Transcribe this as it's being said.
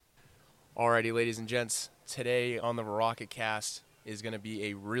Alrighty, ladies and gents, today on the Rocket Cast is going to be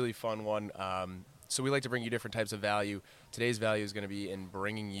a really fun one. So we like to bring you different types of value. Today's value is going to be in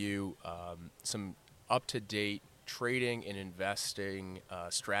bringing you some up-to-date trading and investing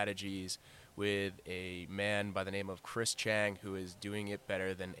strategies with a man by the name of Chris Chang, who is doing it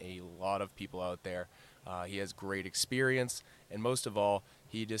better than a lot of people out there. He has great experience, and most of all,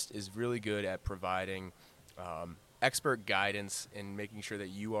 he just is really good at providing expert guidance and making sure that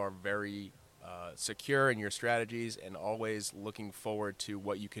you are very secure in your strategies and always looking forward to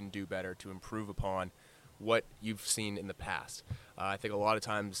what you can do better to improve upon what you've seen in the past. I think a lot of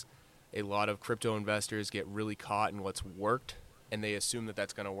times a lot of crypto investors get really caught in what's worked and they assume that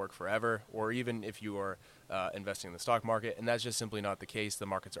that's going to work forever, or even if you are investing in the stock market, and that's just simply not the case. The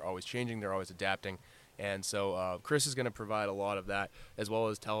markets are always changing, they're always adapting. And so Chris is going to provide a lot of that, as well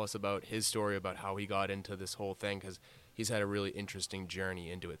as tell us about his story about how he got into this whole thing, because he's had a really interesting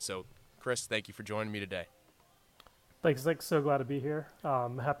journey into it. So, Chris, thank you for joining me today. Thanks, Nick. So glad to be here.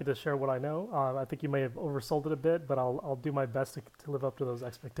 Happy to share what I know. I think you may have oversold it a bit, but I'll do my best to live up to those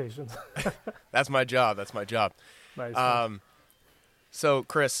expectations. That's my job. That's my job. Nice, nice. Um, so,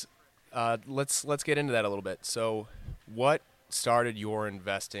 Chris, let's get into that a little bit. So, what started your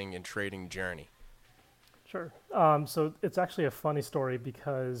investing and trading journey? Sure. So it's actually a funny story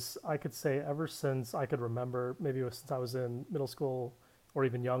because I could say ever since I could remember, maybe it was since I was in middle school or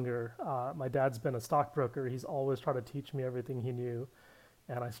even younger, my dad's been a stockbroker. He's always tried to teach me everything he knew.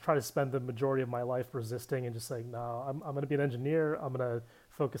 And I try to spend the majority of my life resisting and just saying, no, I'm going to be an engineer. I'm going to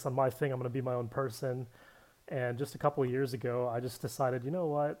focus on my thing. I'm going to be my own person. And just a couple of years ago, I just decided, you know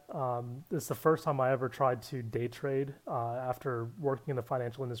what? This is the first time I ever tried to day trade after working in the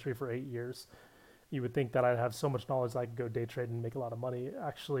financial industry for 8 years. You would think that I'd have so much knowledge that I could go day trade and make a lot of money.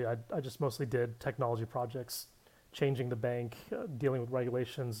 Actually, I just mostly did technology projects, changing the bank, dealing with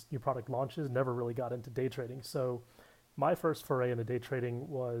regulations, new product launches, never really got into day trading. So my first foray into day trading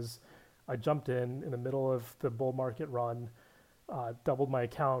was I jumped in the middle of the bull market run, doubled my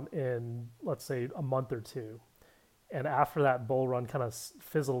account in, let's say, a month or two. And after that bull run kind of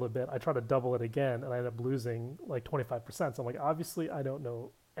fizzled a bit, I tried to double it again and I ended up losing like 25%. So I'm like, obviously, I don't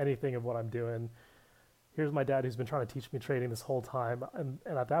know anything of what I'm doing. Here's my dad who's been trying to teach me trading this whole time. And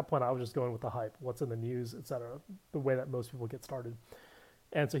at that point, I was just going with the hype, what's in the news, et cetera, the way that most people get started.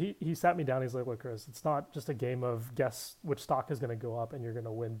 And so he sat me down. He's like, look, Chris, it's not just a game of guess which stock is going to go up and you're going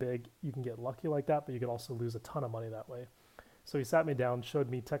to win big. You can get lucky like that, but you can also lose a ton of money that way. So he sat me down, showed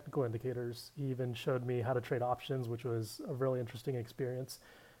me technical indicators. He even showed me how to trade options, which was a really interesting experience.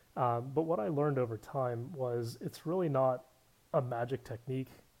 But what I learned over time was it's really not a magic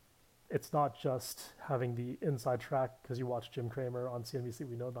technique. It's not just having the inside track because you watch Jim Cramer on CNBC.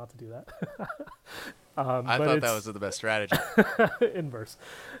 We know not to do that. I But thought that it's was the best strategy. inverse.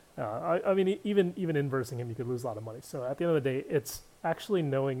 I mean, even inversing him, you could lose a lot of money. So at the end of the day, it's actually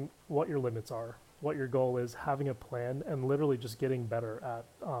knowing what your limits are, what your goal is, having a plan, and literally just getting better at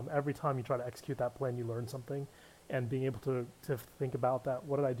every time you try to execute that plan, you learn something, and being able to think about that.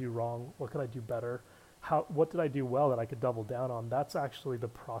 What did I do wrong? What could I do better? What did I do well that I could double down on? That's actually the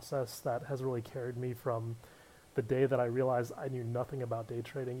process that has really carried me from the day that I realized I knew nothing about day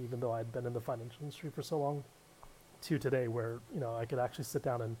trading, even though I'd been in the financial industry for so long, to today where, I could actually sit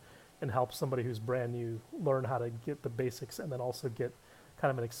down and help somebody who's brand new learn how to get the basics and then also get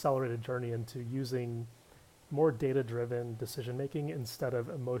kind of an accelerated journey into using more data-driven decision making instead of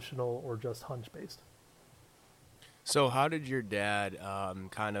emotional or just hunch-based. So, how did your dad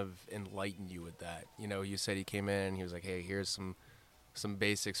kind of enlighten you with that? You said he came in and he was like, "Hey, here's some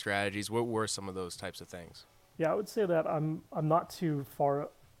basic strategies." What were some of those types of things? Yeah, I would say that I'm not too far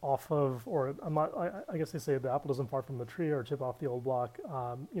off of, or I'm not. I guess they say the apple doesn't fall from the tree or chip off the old block.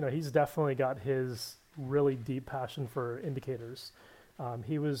 He's definitely got his really deep passion for indicators.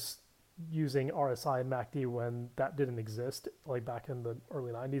 He was using RSI and MACD when that didn't exist, like back in the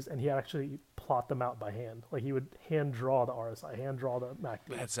early 90s, and he actually plot them out by hand. Like he would hand draw the RSI, hand draw the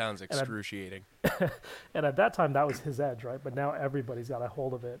MACD. That sounds And excruciating. and at that time, that was his edge, right? But now everybody's got a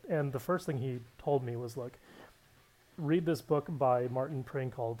hold of it. And the first thing he told me was, look, read this book by Martin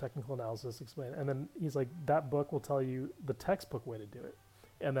Pring called Technical Analysis Explained. And then he's like, that book will tell you the textbook way to do it.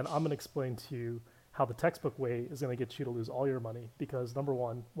 And then I'm going to explain to you how the textbook way is going to get you to lose all your money because number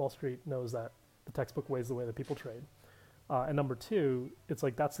one, Wall Street knows that the textbook way is the way that people trade. And number two, it's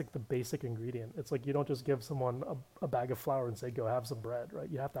like that's like the basic ingredient. It's like you don't just give someone a bag of flour and say, go have some bread, right?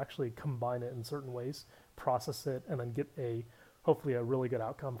 You have to actually combine it in certain ways, process it, and then get hopefully a really good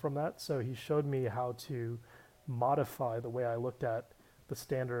outcome from that. So he showed me how to modify the way I looked at the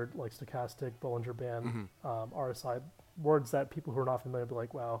standard, like stochastic, Bollinger Band, Hmm. RSI, words that people who are not familiar be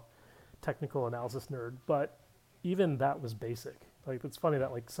like, wow, technical analysis nerd, but even that was basic. Like it's funny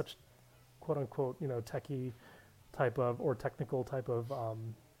that like such quote unquote, techie type of or technical type of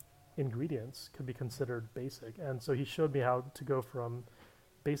ingredients could be considered basic. And so he showed me how to go from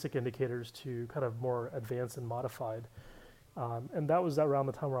basic indicators to kind of more advanced and modified. And that was around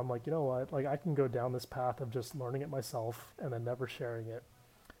the time where I'm like, you know what, like I can go down this path of just learning it myself and then never sharing it.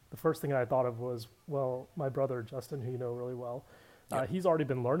 The first thing I thought of was, well, my brother Justin, who you know really well, he's already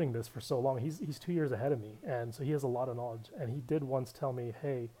been learning this for so long. He's 2 years ahead of me, and so he has a lot of knowledge. And he did once tell me,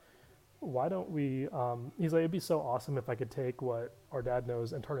 hey, why don't we, he's like, it'd be so awesome if I could take what our dad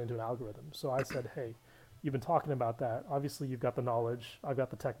knows and turn it into an algorithm. So I said, hey, you've been talking about that. Obviously, you've got the knowledge. I've got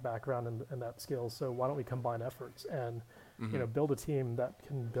the tech background and that skill. So why don't we combine efforts and build a team that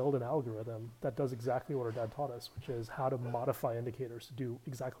can build an algorithm that does exactly what our dad taught us, which is how to modify indicators to do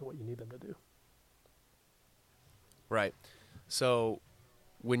exactly what you need them to do. Right. So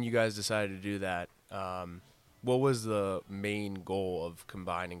when you guys decided to do that, what was the main goal of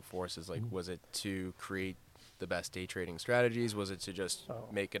combining forces? Like, was it to create the best day trading strategies? Was it to just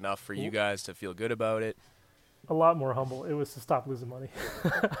make enough for you guys to feel good about it? A lot more humble. It was to stop losing money.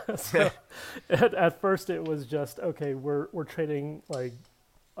 So at first it was just, okay, we're trading like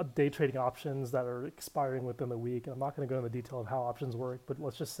day trading options that are expiring within the week. I'm not going to go into the detail of how options work, but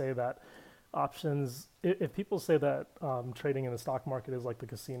let's just say that options, if people say that trading in the stock market is like the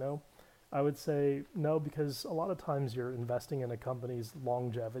casino, I would say no, because a lot of times you're investing in a company's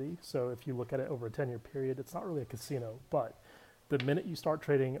longevity. So if you look at it over a 10-year period, it's not really a casino. But the minute you start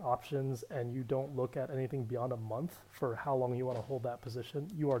trading options and you don't look at anything beyond a month for how long you want to hold that position,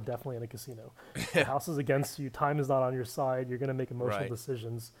 you are definitely in a casino. The house is against you. Time is not on your side. You're going to make emotional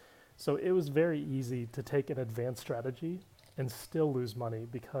decisions. So it was very easy to take an advanced strategy and still lose money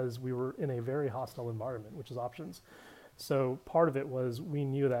because we were in a very hostile environment, which is options. So part of it was we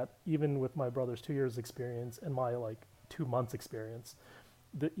knew that even with my brother's 2 years experience and my 2 months experience,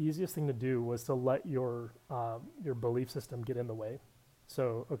 the easiest thing to do was to let your belief system get in the way.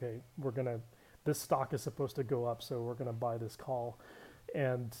 So, okay, this stock is supposed to go up, so we're going to buy this call.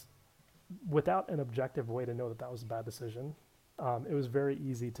 And without an objective way to know that that was a bad decision, it was very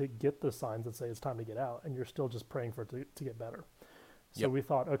easy to get the signs that say it's time to get out, and you're still just praying for it to get better. So we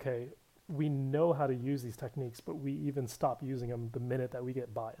thought, okay, we know how to use these techniques, but we even stop using them the minute that we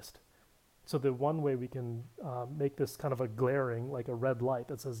get biased. So the one way we can make this kind of a glaring, like a red light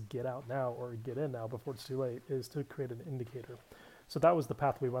that says get out now or get in now before it's too late, is to create an indicator. So that was the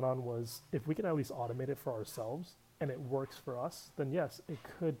path we went on, was if we can at least automate it for ourselves and it works for us, then yes, it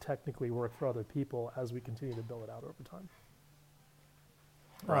could technically work for other people as we continue to build it out over time.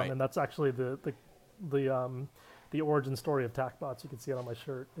 Right. And that's actually the origin story of Tacbotz. You can see it on my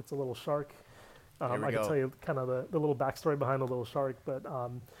shirt. It's a little shark. I can tell you kind of the little backstory behind the little shark, but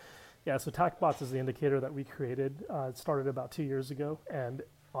yeah, so Tacbotz is the indicator that we created. It started about 2 years ago, and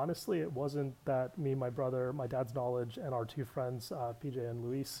honestly, it wasn't that me, my brother, my dad's knowledge, and our two friends, PJ and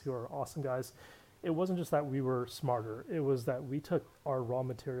Luis, who are awesome guys, it wasn't just that we were smarter. It was that we took our raw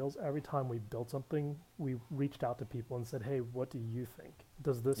materials. Every time we built something, we reached out to people and said, hey, what do you think?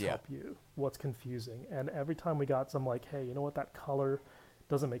 Does this help you? What's confusing? And every time we got some hey, you know what, that color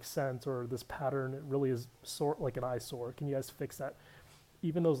doesn't make sense, or this pattern, it really is like an eyesore. Can you guys fix that?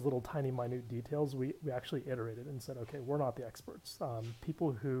 Even those little tiny minute details, we actually iterated and said, okay, we're not the experts.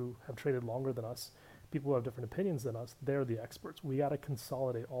 People who have traded longer than us, people who have different opinions than us, they're the experts. We got to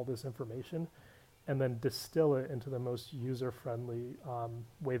consolidate all this information and then distill it into the most user-friendly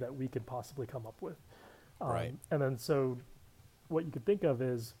way that we could possibly come up with. And then so what you could think of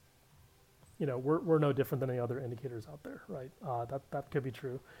is, we're no different than any other indicators out there, right? That could be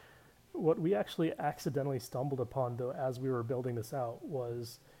true. What we actually accidentally stumbled upon, though, as we were building this out,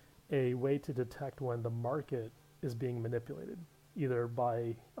 was a way to detect when the market is being manipulated, either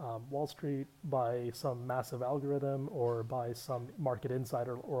by Wall Street, by some massive algorithm, or by some market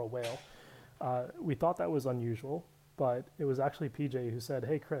insider or a whale. We thought that was unusual, but it was actually PJ who said,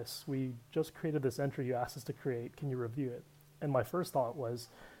 hey, Chris, we just created this entry you asked us to create. Can you review it? And my first thought was,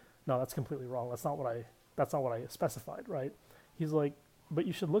 no, that's completely wrong. That's not what I specified, right? He's like, but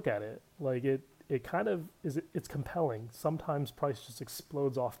you should look at it. Like it kind of is, it's compelling. Sometimes price just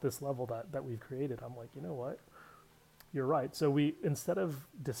explodes off this level that we've created. I'm like, you know what? You're right. So we, instead of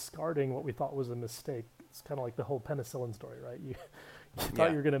discarding what we thought was a mistake, it's kind of like the whole penicillin story, right? You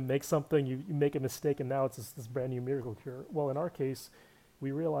thought you were going to make something, you make a mistake, and now it's this brand new miracle cure. Well, in our case,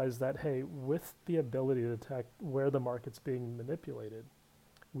 we realized that, hey, with the ability to detect where the market's being manipulated,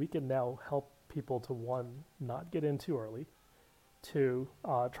 we can now help people to, one, not get in too early, two,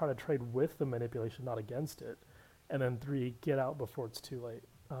 try to trade with the manipulation, not against it, and then three, get out before it's too late.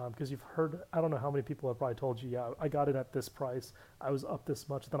 because you've heard, I don't know how many people have probably told you, yeah, I got it at this price, I was up this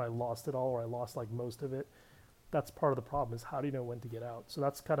much, then I lost it all, or I lost like most of it. That's part of the problem, is how do you know when to get out? So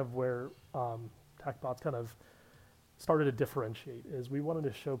that's kind of where Tacbotz kind of started to differentiate, is we wanted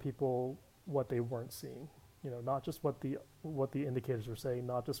to show people what they weren't seeing. Not just what the indicators were saying,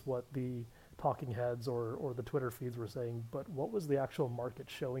 not just what the talking heads or the Twitter feeds were saying, but what was the actual market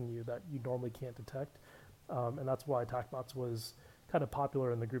showing you that you normally can't detect. And that's why Tacbotz was kind of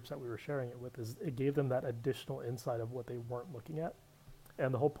popular in the groups that we were sharing it with, is it gave them that additional insight of what they weren't looking at.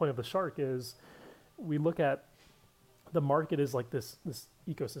 And the whole point of the shark is we look at the market is like this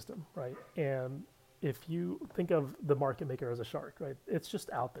ecosystem, right? And if you think of the market maker as a shark, right, it's just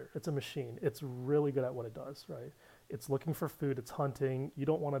out there. It's a machine. It's really good at what it does, right? It's looking for food. It's hunting. You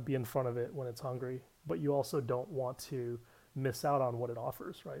don't want to be in front of it when it's hungry, but you also don't want to miss out on what it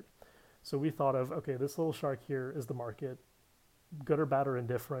offers, right? So we thought of, okay, this little shark here is the market. Good or bad or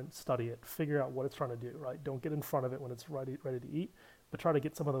indifferent, study it. Figure out what it's trying to do, right? Don't get in front of it when it's ready to eat, but try to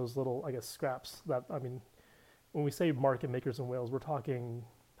get some of those little, I guess, scraps that, I mean, when we say market makers in whales, we're talking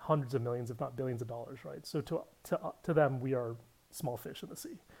hundreds of millions, if not billions of dollars, right? So to them, we are small fish in the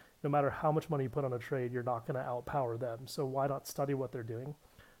sea. No matter how much money you put on a trade, you're not going to outpower them. So why not study what they're doing,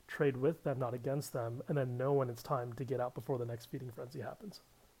 trade with them, not against them, and then know when it's time to get out before the next feeding frenzy happens.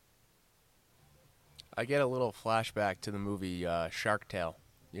 I get a little flashback to the movie Shark Tale.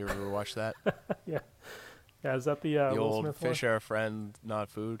 You ever watch that? Yeah. Yeah, is that the Will old Smith fish one? are a friend, not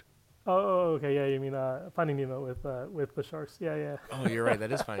food? Oh, okay. Yeah, you mean Finding Nemo with the sharks? Yeah, yeah. Oh, you're right.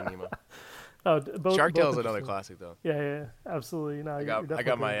 That is Finding Nemo. Both Shark Tale is another interesting. classic, though. Yeah, absolutely. No, I you're got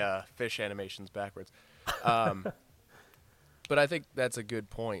definitely my fish animations backwards. But I think that's a good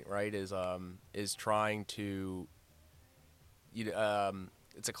point, right? Is trying to,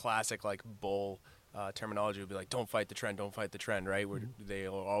 it's a classic like bull terminology would be like, don't fight the trend, right? Where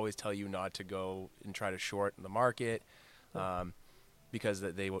they'll always tell you not to go and try to short the market, because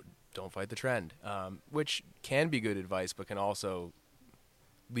don't fight the trend, which can be good advice, but can also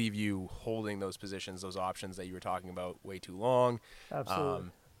leave you holding those positions, those options that you were talking about way too long.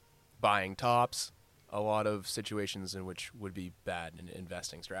 Absolutely. Buying tops, a lot of situations in which would be bad in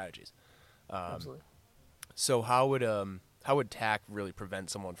investing strategies. Absolutely. So how would TAC really prevent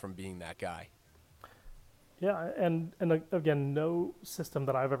someone from being that guy? Yeah, and again, no system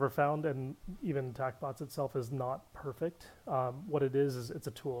that I've ever found, and even Tacbotz itself, is not perfect. What it is it's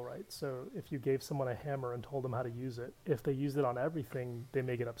a tool, right? So if you gave someone a hammer and told them how to use it, if they used it on everything, they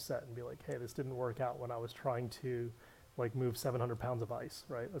may get upset and be like, hey, this didn't work out when I was trying to like move 700 pounds of ice,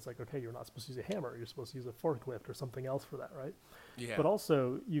 right? It's like, okay, you're not supposed to use a hammer. You're supposed to use a forklift or something else for that, right? Yeah. But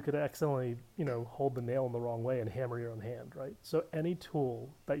also you could accidentally, hold the nail in the wrong way and hammer your own hand, right? So any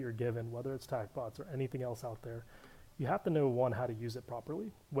tool that you're given, whether it's Tacbotz or anything else out there, you have to know, one, how to use it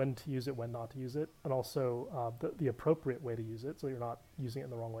properly, when to use it, when not to use it, and also the appropriate way to use it so you're not using it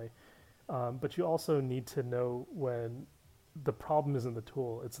in the wrong way. But you also need to know when the problem isn't the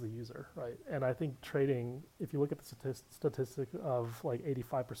tool, it's the user, right? And I think trading, if you look at the statistic of like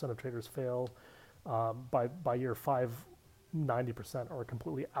 85% of traders fail, by year 5, 90% are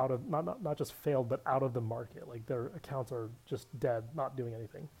completely out of, not just failed, but out of the market. Like their accounts are just dead, not doing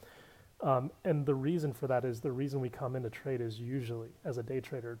anything. And the reason for that is, the reason we come into trade is usually as a day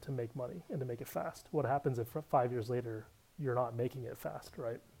trader to make money and to make it fast. What happens if 5 years later you're not making it fast,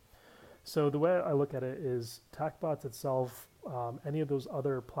 right? So the way I look at it is Tacbotz itself, any of those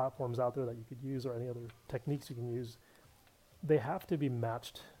other platforms out there that you could use, or any other techniques you can use, they have to be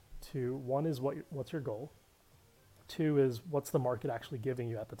matched to, one is what's your goal, two is what's the market actually giving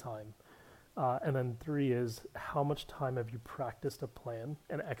you at the time, and then three is how much time have you practiced a plan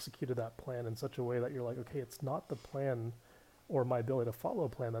and executed that plan in such a way that you're like, okay, it's not the plan or my ability to follow a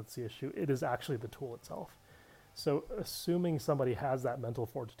plan that's the issue, it is actually the tool itself. So assuming somebody has that mental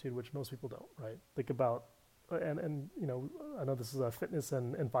fortitude, which most people don't, right? Think about, and I know this is a fitness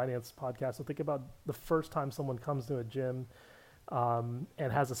and finance podcast, so think about the first time someone comes to a gym and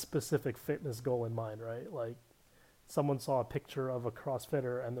has a specific fitness goal in mind, right? Like someone saw a picture of a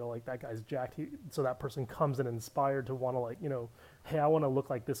CrossFitter and they're like, that guy's jacked. So that person comes in inspired to want to hey, I want to look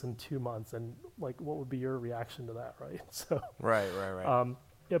like this in 2 months. And like, what would be your reaction to that, right? So Right.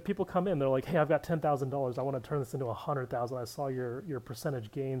 people come in, they're like, hey, I've got $10,000. I want to turn this into 100,000. I saw your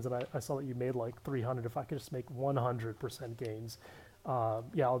percentage gains, and I saw that you made like 300. If I could just make 100% gains,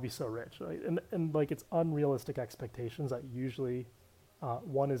 I'll be so rich. Right? And like, it's unrealistic expectations that usually,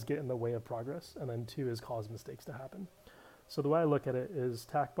 one is get in the way of progress, and then two is cause mistakes to happen. So the way I look at it is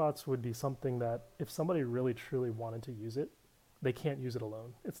Tacbotz would be something that if somebody really truly wanted to use it, they can't use it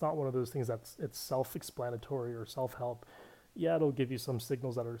alone. It's not one of those things it's self-explanatory or self-help. Yeah, it'll give you some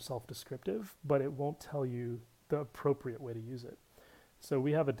signals that are self-descriptive, but it won't tell you the appropriate way to use it. So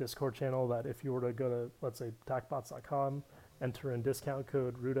we have a Discord channel that if you were to go to, let's say, tacbotz.com, enter in discount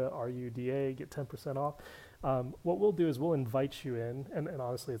code RUDA, RUDA, get 10% off. What we'll do is we'll invite you in, and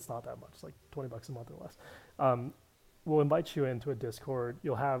honestly, it's not that much, like $20 a month or less. We'll invite you into a Discord.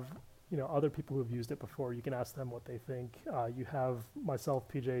 You'll have, other people who've used it before. You can ask them what they think. You have myself,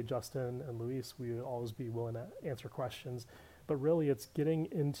 PJ, Justin, and Luis. We will always be willing to answer questions. But really, it's getting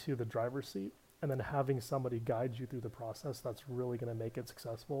into the driver's seat and then having somebody guide you through the process that's really going to make it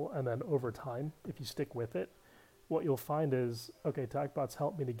successful. And then over time, if you stick with it, what you'll find is, okay, Tacbotz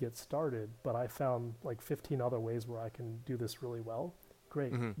helped me to get started, but I found like 15 other ways where I can do this really well.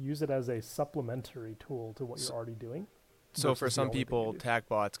 Great. Use it as a supplementary tool to what you're already doing. So for some people,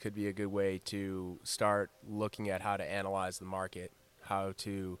 Tacbotz could be a good way to start looking at how to analyze the market, how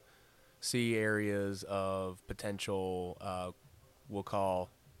to see areas of potential, we'll call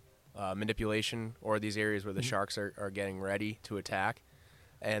manipulation, or these areas where the sharks are getting ready to attack.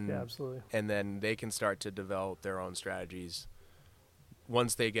 And, yeah, absolutely. And then they can start to develop their own strategies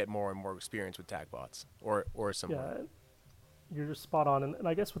once they get more and more experience with Tacbotz or similar. Yeah, you're just spot on. And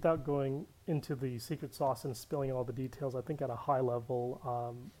I guess without going into the secret sauce and spilling all the details, I think at a high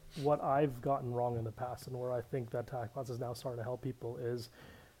level, what I've gotten wrong in the past and where I think that Tacbotz is now starting to help people is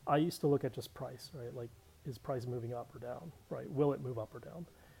I used to look at just price, right? Like, is price moving up or down, right? Will it move up or down?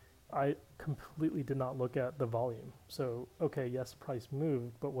 I completely did not look at the volume. So, okay, yes, price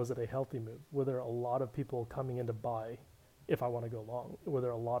moved, but was it a healthy move? Were there a lot of people coming in to buy if I want to go long? Were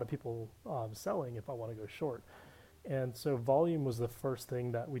there a lot of people selling if I want to go short? And so volume was the first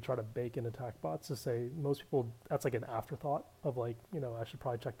thing that we try to bake into Tacbotz to say most people, that's like an afterthought of like, I should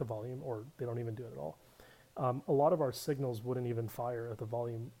probably check the volume, or they don't even do it at all. A lot of our signals wouldn't even fire if the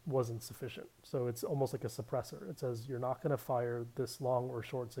volume wasn't sufficient. So it's almost like a suppressor. It says you're not going to fire this long or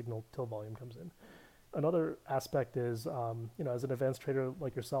short signal till volume comes in. Another aspect is, as an advanced trader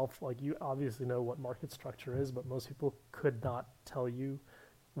like yourself, like you obviously know what market structure is, but most people could not tell you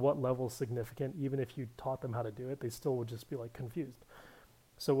what level is significant. Even if you taught them how to do it, they still would just be like confused.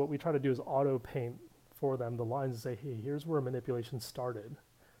 So what we try to do is auto paint for them the lines and say, hey, here's where manipulation started.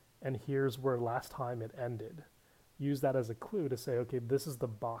 And here's where last time it ended. Use that as a clue to say, okay, this is the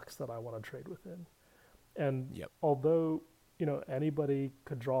box that I want to trade within. And although, anybody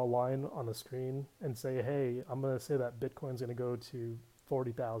could draw a line on the screen and say, hey, I'm going to say that Bitcoin's going to go to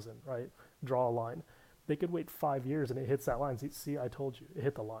 40,000, right? Draw a line. They could wait 5 years and it hits that line. See, I told you, it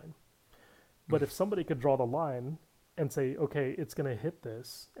hit the line. But if somebody could draw the line and say, okay, it's going to hit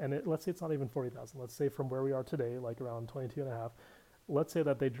this, and let's say it's not even 40,000. Let's say from where we are today, like around 22 and a half, let's say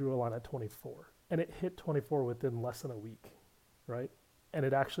that they drew a line at 24 and it hit 24 within less than a week, right? And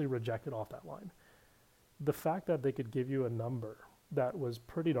it actually rejected off that line. The fact that they could give you a number that was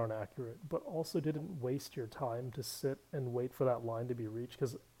pretty darn accurate, but also didn't waste your time to sit and wait for that line to be reached,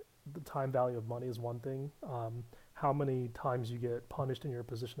 because the time value of money is one thing. How many times you get punished in your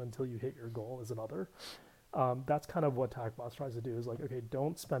position until you hit your goal is another. That's kind of what Tacbotz tries to do, is like, okay,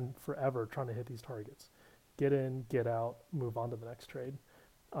 don't spend forever trying to hit these targets. Get in, get out, move on to the next trade.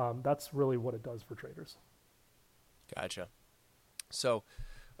 That's really what it does for traders. Gotcha. So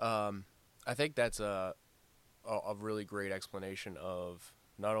I think that's a really great explanation of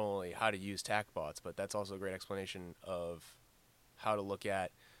not only how to use Tacbotz, but that's also a great explanation of how to look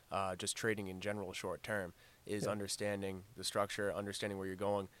at just trading in general short term, is understanding the structure, understanding where you're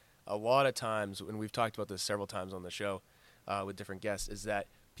going. A lot of times, and we've talked about this several times on the show with different guests, is that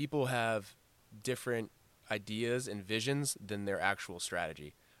people have different ideas and visions than their actual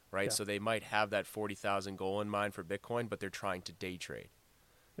strategy, right? Yeah. So they might have that 40,000 goal in mind for Bitcoin, but they're trying to day trade,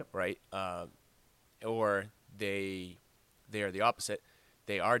 right? Or they are the opposite.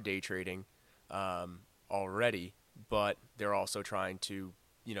 They are day trading already, but they're also trying to,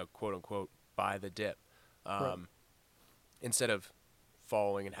 quote unquote, buy the dip instead of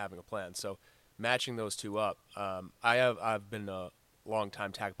following and having a plan. So matching those two up, I've been a long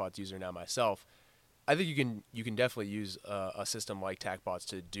time Tacbotz user now myself. I think you can definitely use a system like Tacbotz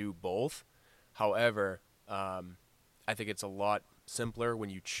to do both. However, I think it's a lot simpler when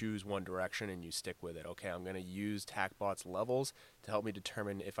you choose one direction and you stick with it. Okay, I'm going to use Tacbotz levels to help me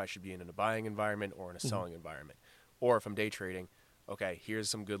determine if I should be in a buying environment or in a selling environment. Or if I'm day trading, okay, here's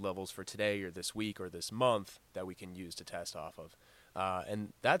some good levels for today or this week or this month that we can use to test off of.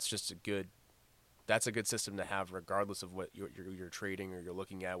 And that's just a good system to have regardless of what you're trading or you're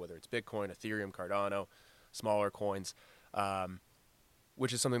looking at, whether it's Bitcoin, Ethereum, Cardano, smaller coins,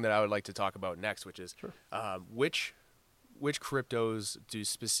 which is something that I would like to talk about next, which is which cryptos do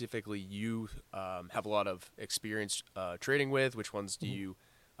specifically you have a lot of experience trading with? Which ones do you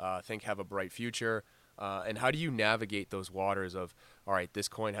think have a bright future? And how do you navigate those waters of, all right, this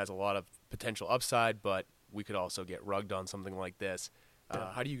coin has a lot of potential upside, but we could also get rugged on something like this.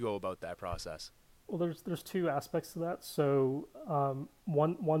 Yeah. How do you go about that process? Well, there's two aspects to that. So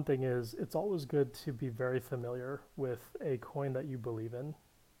one thing is it's always good to be very familiar with a coin that you believe in.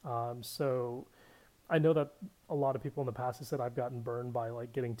 So I know that a lot of people in the past have said I've gotten burned by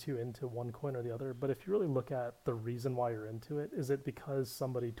like getting too into one coin or the other. But if you really look at the reason why you're into it, is it because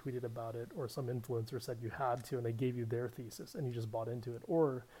somebody tweeted about it or some influencer said you had to and they gave you their thesis and you just bought into it?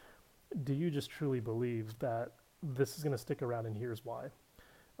 Or do you just truly believe that this is going to stick around and here's why?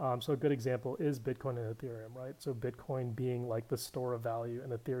 So a good example is Bitcoin and Ethereum, right? So Bitcoin being like the store of value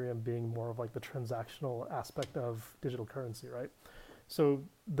and Ethereum being more of like the transactional aspect of digital currency, right? So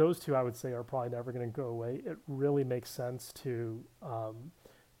those two, I would say, are probably never going to go away. It really makes sense to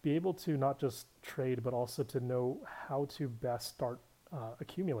be able to not just trade, but also to know how to best start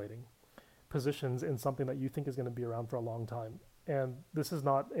accumulating positions in something that you think is going to be around for a long time. And this is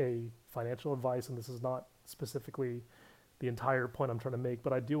not a financial advice, and this is not specifically the entire point I'm trying to make,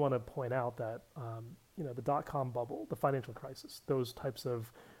 but I do want to point out that the dot-com bubble, the financial crisis, those types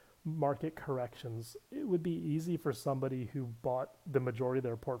of market corrections, it would be easy for somebody who bought the majority of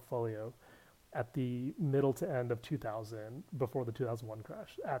their portfolio at the middle to end of 2000, before the 2001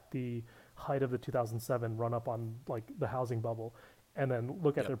 crash, at the height of the 2007 run up on like the housing bubble, and then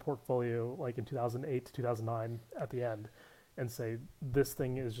look at their portfolio like in 2008 to 2009 at the end and say, this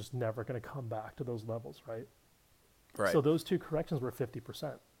thing is just never going to come back to those levels, right? Right. So those two corrections were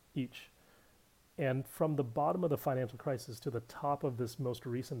 50% each. And from the bottom of the financial crisis to the top of this most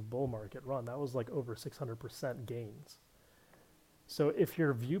recent bull market run, that was like over 600% gains. So if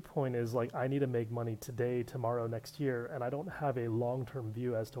your viewpoint is like, I need to make money today, tomorrow, next year, and I don't have a long-term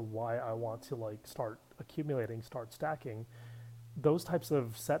view as to why I want to like start accumulating, start stacking, those types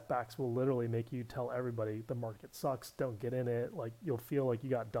of setbacks will literally make you tell everybody the market sucks, don't get in it. Like you'll feel like you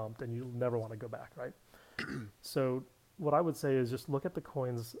got dumped and you'll never want to go back, right? So what I would say is just look at the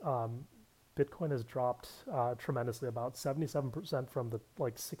coins. Bitcoin has dropped tremendously, about 77% from the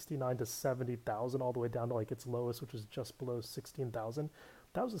like 69 to 70,000 all the way down to like its lowest, which was just below 16,000.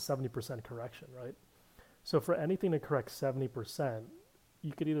 That was a 70% correction, right? So for anything to correct 70%,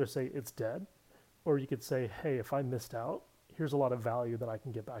 you could either say it's dead, or you could say, hey, if I missed out, here's a lot of value that I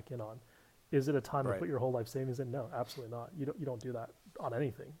can get back in on. Is it a time to put your whole life savings in? No, absolutely not. You don't do that on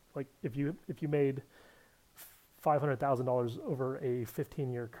anything. Like if you made $500,000 over a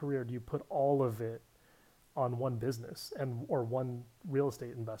 15-year career, do you put all of it on one business or one real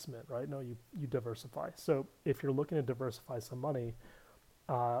estate investment, right? No, you diversify. So if you're looking to diversify some money,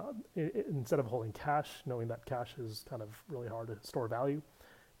 instead of holding cash, knowing that cash is kind of really hard to store value,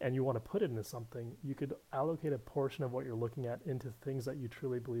 and you want to put it into something, you could allocate a portion of what you're looking at into things that you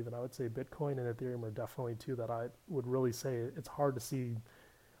truly believe in. I would say Bitcoin and Ethereum are definitely two that I would really say it's hard to see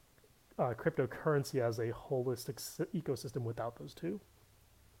cryptocurrency as a holistic ecosystem without those two,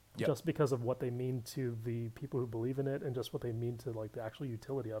 just because of what they mean to the people who believe in it and just what they mean to like the actual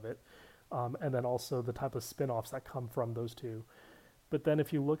utility of it, and then also the type of spin-offs that come from those two. But then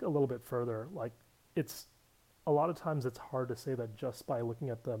if you look a little bit further, like it's a lot of times it's hard to say that just by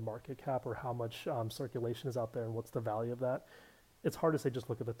looking at the market cap or how much circulation is out there and what's the value of that. It's hard to say just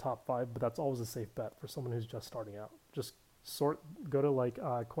look at the top 5, but that's always a safe bet for someone who's just starting out. Just go to like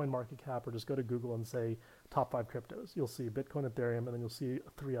CoinMarketCap or just go to Google and say top 5 cryptos. You'll see Bitcoin, Ethereum, and then you'll see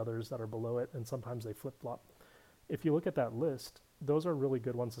 3 others that are below it, and sometimes they flip-flop. If you look at that list, those are really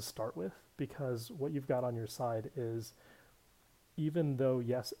good ones to start with, because what you've got on your side is, even though,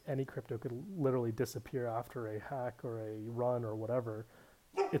 yes, any crypto could literally disappear after a hack or a run or whatever,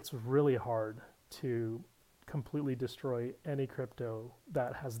 it's really hard to completely destroy any crypto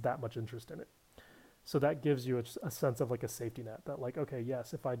that has that much interest in it. So that gives you a sense of like a safety net that like, okay,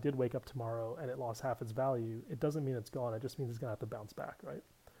 yes, if I did wake up tomorrow and it lost half its value, it doesn't mean it's gone. It just means it's going to have to bounce back, right?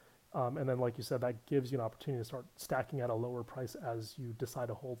 And then, like you said, that gives you an opportunity to start stacking at a lower price as you decide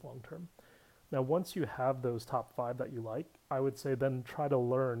to hold long term. Now, once you have those top 5 that you like, I would say then try to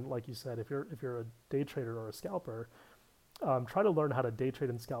learn, like you said, if you're a day trader or a scalper, try to learn how to day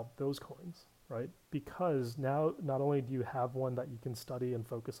trade and scalp those coins, right? Because now not only do you have one that you can study and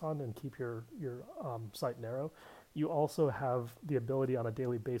focus on and keep your sight narrow, you also have the ability on a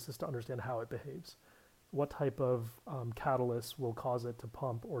daily basis to understand how it behaves. What type of catalyst will cause it to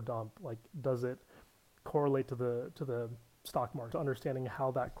pump or dump? Like, does it correlate to the stock market, understanding how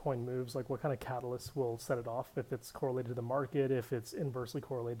that coin moves, like what kind of catalyst will set it off, if it's correlated to the market, if it's inversely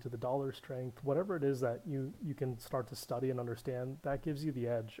correlated to the dollar strength, whatever it is that you can start to study and understand, that gives you the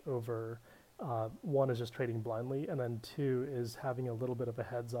edge over one is just trading blindly, and then two is having a little bit of a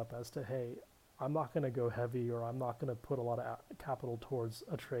heads up as to, hey, I'm not going to go heavy, or I'm not going to put a lot of capital towards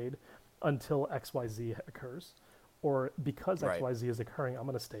a trade until XYZ occurs, or because Right. XYZ is occurring, I'm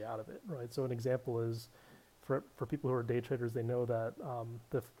going to stay out of it, right? So an example is, for people who are day traders, they know that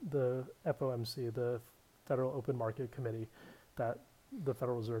the FOMC, the Federal Open Market Committee, that the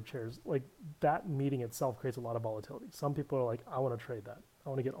Federal Reserve chairs, like that meeting itself creates a lot of volatility. Some people are like, I want to trade that. I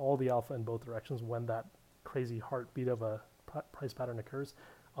want to get all the alpha in both directions when that crazy heartbeat of a price pattern occurs.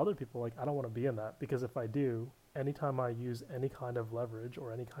 Other people are like, I don't want to be in that, because if I do, anytime I use any kind of leverage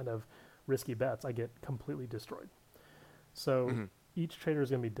or any kind of risky bets, I get completely destroyed. So Mm-hmm. each trader is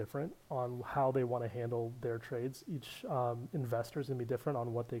going to be different on how they want to handle their trades. Each investor is going to be different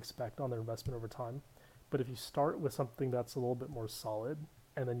on what they expect on their investment over time. But if you start with something that's a little bit more solid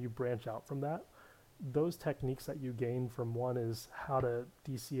and then you branch out from that, those techniques that you gain from one is how to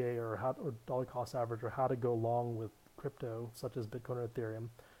DCA or dollar cost average, or how to go long with crypto such as Bitcoin or Ethereum,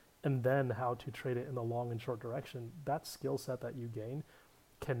 and then how to trade it in the long and short direction. That skill set that you gain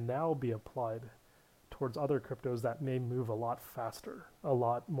can now be applied towards other cryptos that may move a lot faster, a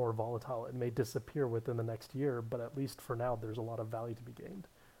lot more volatile. It may disappear within the next year, but at least for now, there's a lot of value to be gained.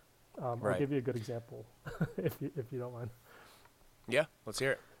 I'll Right. give you a good example, if you don't mind. Yeah, let's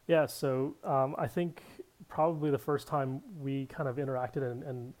hear it. Yeah, so I think probably the first time we kind of interacted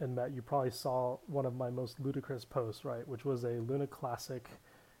and met, you probably saw one of my most ludicrous posts, right? Which was a Luna Classic.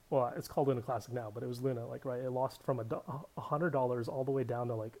 Well, it's called Luna Classic now, but it was Luna, like, right? It lost from $100 all the way down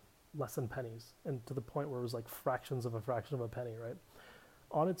to like less than pennies, and to the point where it was like fractions of a penny, right?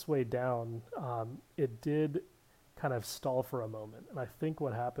 On its way down, it did kind of stall for a moment. And I think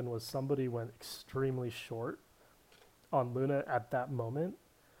what happened was somebody went extremely short on Luna at that moment.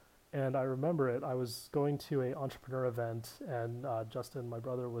 And I remember it. I was going to a entrepreneur event, and Justin, my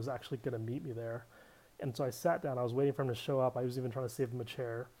brother, was actually going to meet me there. And so I sat down. I was waiting for him to show up. I was even trying to save him a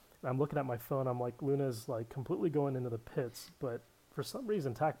chair. And I'm looking at my phone. I'm like, Luna's like completely going into the pits, but for some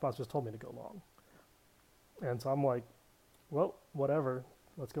reason, Tacbotz just told me to go long. And so I'm like, well, whatever,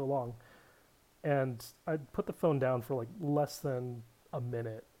 let's go long. And I put the phone down for like less than a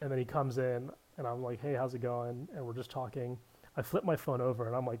minute. And then he comes in, and I'm like, hey, how's it going? And we're just talking. I flip my phone over,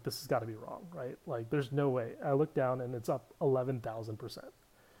 and I'm like, this has got to be wrong, right? Like, there's no way. I look down, and it's up 11,000%.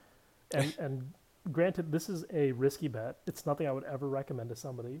 And granted, this is a risky bet. It's nothing I would ever recommend to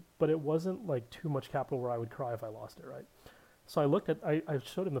somebody, but it wasn't like too much capital where I would cry if I lost it, right? So I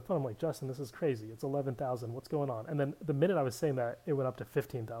showed him the phone. I'm like, Justin, this is crazy. It's 11,000. What's going on? And then the minute I was saying that, it went up to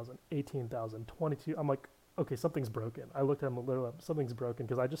 15,000, 18,000, 22. I'm like, okay, something's broken. I looked at him a little up. Something's broken,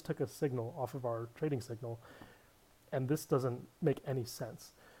 because I just took a signal off of our trading signal, and this doesn't make any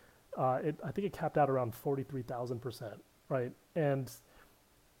sense. I think it capped out around 43,000%, right? And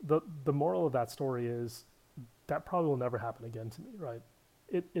the moral of that story is that probably will never happen again to me, right?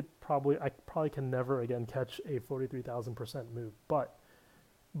 I probably can never again catch a 43,000% move. But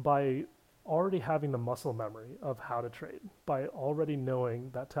by already having the muscle memory of how to trade, by already knowing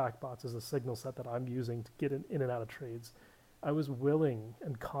that Tacbotz is a signal set that I'm using to get in and out of trades, I was willing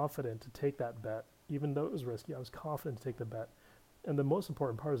and confident to take that bet, even though it was risky. I was confident to take the bet. And the most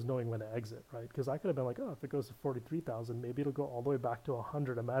important part is knowing when to exit, right? Because I could have been like, oh, if it goes to 43,000, maybe it'll go all the way back to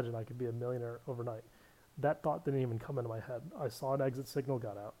 100. Imagine I could be a millionaire overnight. That thought didn't even come into my head. I saw an exit signal,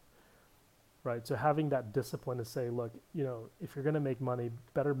 got out, right? So having that discipline to say, look, if you're going to make money,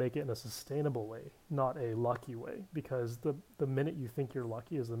 better make it in a sustainable way, not a lucky way, because the minute you think you're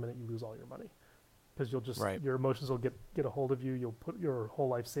lucky is the minute you lose all your money, because you'll just, Right. your emotions will get a hold of you. You'll put your whole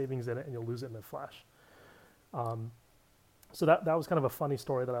life savings in it, and you'll lose it in a flash. So that was kind of a funny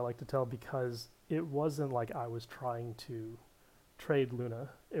story that I like to tell, because it wasn't like I was trying to trade Luna.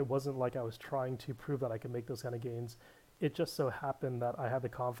 It wasn't like I was trying to prove that I could make those kind of gains. It just so happened that I had the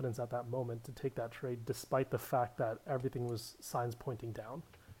confidence at that moment to take that trade, despite the fact that everything was signs pointing down,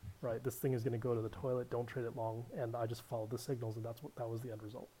 right? This thing is going to go to the toilet. Don't trade it long. And I just followed the signals, and that was the end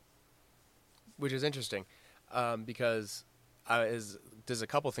result. Which is interesting, because there's a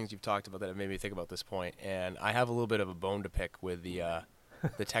couple things you've talked about that have made me think about this point, and I have a little bit of a bone to pick with the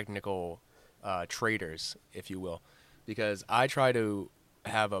technical traders, if you will, because I try to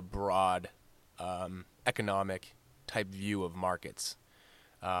have a broad economic type view of markets.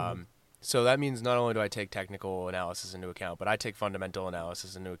 So that means not only do I take technical analysis into account, but I take fundamental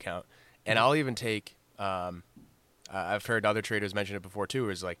analysis into account, and I'll even take I've heard other traders mention it before too,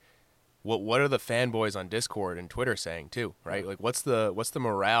 is like, what are the fanboys on Discord and Twitter saying too, right? Like what's the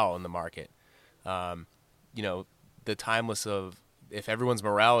morale in the market? You know, the timeless of if everyone's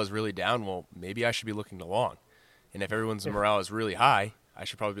morale is really down, well, maybe I should be looking to long. And if everyone's morale is really high, I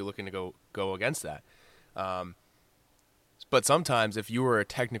should probably be looking to go against that. But sometimes if you were a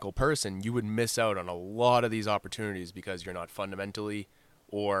technical person, you would miss out on a lot of these opportunities because you're not fundamentally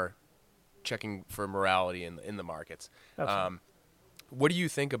or checking for morality in the markets. What do you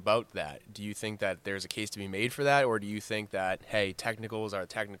think about that? Do you think that there's a case to be made for that, or do you think that, hey, technicals are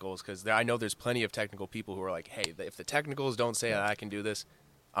technicals? Because I know there's plenty of technical people who are like, hey, if the technicals don't say that I can do this,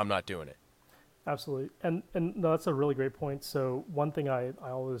 I'm not doing it. Absolutely. And no, that's a really great point. So one thing I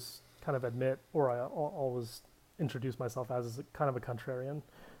always kind of admit, or I always introduce myself as, is kind of a contrarian.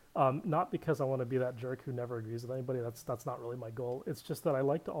 Not because I want to be that jerk who never agrees with anybody. That's not really my goal. It's just that I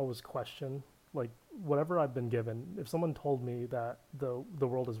like to always question, like, whatever I've been given. If someone told me that the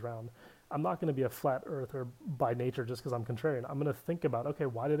world is round, I'm not going to be a flat earther by nature just because I'm contrarian. I'm going to think about, okay,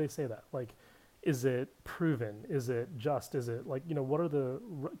 why did they say that? Like, is it proven? Is it just? Is it like,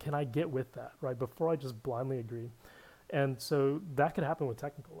 can I get with that, right? Before I just blindly agree. And so that could happen with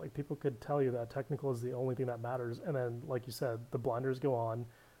technical. Like, people could tell you that technical is the only thing that matters. And then, like you said, the blinders go on.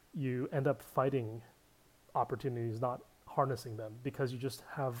 You end up fighting opportunities, not harnessing them, because you just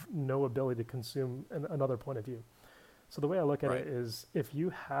have no ability to consume another point of view. So the way I look at it is, if you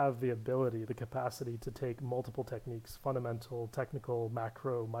have the ability, the capacity to take multiple techniques, fundamental, technical,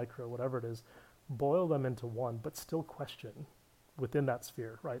 macro, micro, whatever it is, boil them into one, but still question within that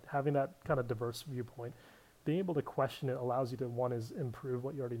sphere, right? Having that kind of diverse viewpoint, being able to question it allows you to, one, is improve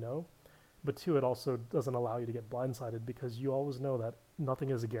what you already know, but two, it also doesn't allow you to get blindsided, because you always know that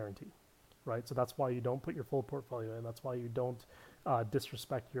nothing is a guarantee, right? So that's why you don't put your full portfolio in. That's why you don't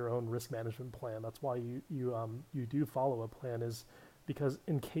disrespect your own risk management plan. That's why you do follow a plan, is because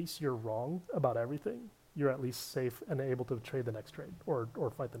in case you're wrong about everything, you're at least safe and able to trade the next trade or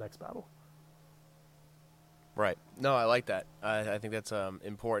fight the next battle. Right. No, I like that. I think that's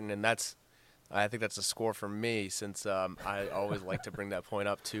important, and I think that's a score for me, since I always like to bring that point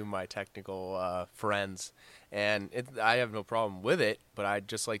up to my technical friends, and I have no problem with it, but I'd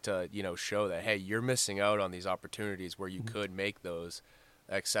just like to, show that, hey, you're missing out on these opportunities where you could make those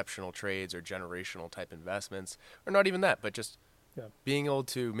exceptional trades or generational type investments, or not even that, but just being able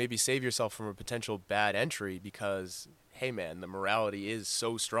to maybe save yourself from a potential bad entry because, hey, man, the morality is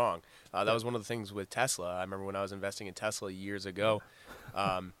so strong. That was one of the things with Tesla. I remember when I was investing in Tesla years ago,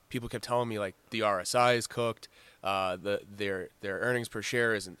 people kept telling me, like, the RSI is cooked, their earnings per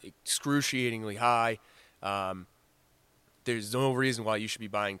share is excruciatingly high. There's no reason why you should be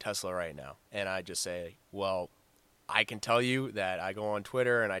buying Tesla right now. And I just say, well, I can tell you that I go on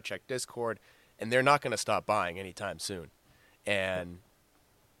Twitter and I check Discord, and they're not going to stop buying anytime soon. And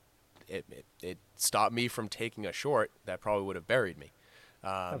it stopped me from taking a short that probably would have buried me.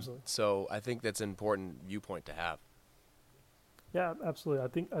 Absolutely. So I think that's an important viewpoint to have. Yeah, absolutely.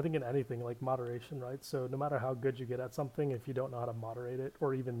 I think in anything, like moderation, right? So no matter how good you get at something, if you don't know how to moderate it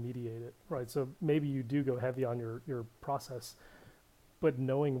or even mediate it, right? So maybe you do go heavy on your process, but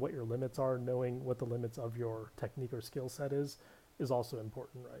knowing what your limits are, knowing what the limits of your technique or skill set is also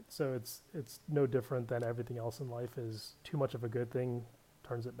important, right? So it's no different than everything else in life. Is too much of a good thing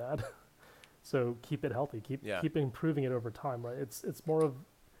turns it bad. So keep it healthy, keep improving it over time, right? It's more of,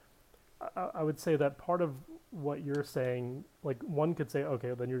 I would say that part of what you're saying, like, one could say,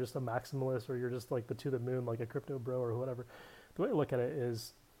 okay, then you're just a maximalist, or you're just like the to the moon, like a crypto bro or whatever. The way I look at it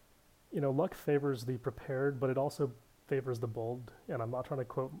is, luck favors the prepared, but it also favors the bold. And I'm not trying to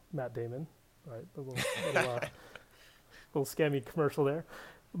quote Matt Damon, right? A little scammy commercial there.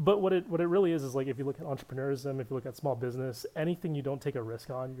 But what it really is like, if you look at entrepreneurism, if you look at small business, anything you don't take a risk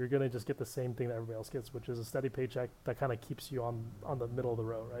on, you're going to just get the same thing that everybody else gets, which is a steady paycheck that kind of keeps you on the middle of the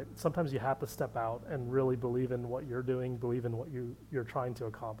road, right? Sometimes you have to step out and really believe in what you're doing, believe in what you're trying to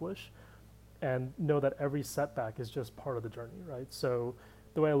accomplish, and know that every setback is just part of the journey, right? So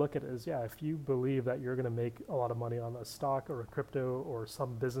the way I look at it is, if you believe that you're going to make a lot of money on a stock or a crypto or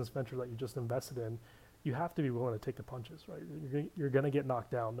some business venture that you just invested in, you have to be willing to take the punches, right? You're going to get knocked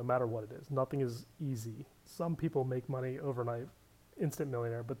down no matter what it is. Nothing is easy. Some people make money overnight, instant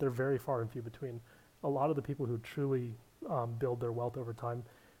millionaire, but they're very far and few between. A lot of the people who truly build their wealth over time,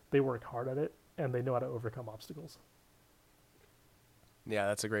 they work hard at it, and they know how to overcome obstacles. Yeah,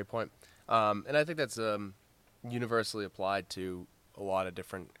 that's a great point. And I think that's universally applied to a lot of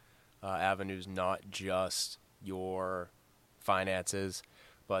different avenues, not just your finances,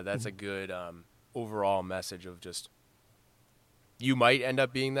 but that's a good overall message of just, you might end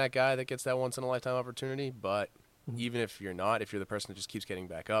up being that guy that gets that once in a lifetime opportunity, but even if you're not, if you're the person that just keeps getting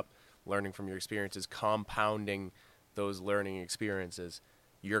back up, learning from your experiences, compounding those learning experiences,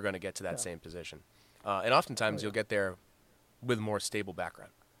 you're going to get to that same position. And oftentimes you'll get there with a more stable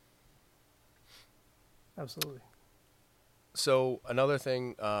background. Absolutely. So another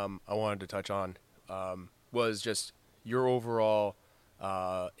thing I wanted to touch on was just your overall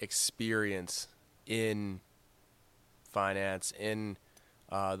experience in finance, in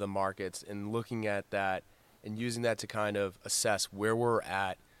the markets, and looking at that and using that to kind of assess where we're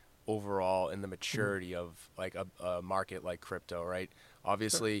at overall in the maturity of like a market like crypto, right?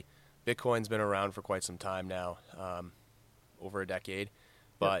 Obviously, Bitcoin's been around for quite some time now, over a decade,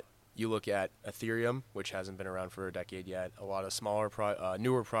 but you look at Ethereum, which hasn't been around for a decade yet, a lot of smaller,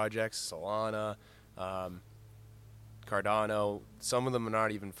 newer projects, Solana, Cardano, some of them are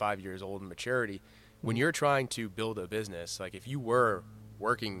not even 5 years old in maturity. When you're trying to build a business, like if you were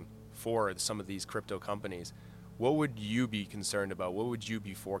working for some of these crypto companies, what would you be concerned about? What would you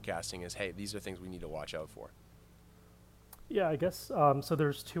be forecasting as, hey, these are things we need to watch out for? Yeah, I guess, so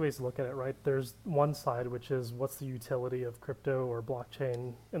there's two ways to look at it, right? There's one side, which is what's the utility of crypto or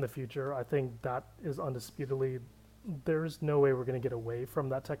blockchain in the future? I think that is undisputedly, there's no way we're going to get away from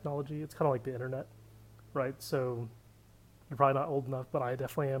that technology. It's kind of like the internet, right? So you're probably not old enough, but I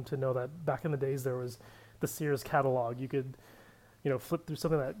definitely am to know that back in the days there was the Sears catalog. You could, flip through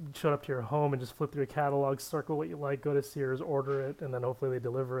something that showed up to your home and just flip through a catalog, circle what you like, go to Sears, order it, and then hopefully they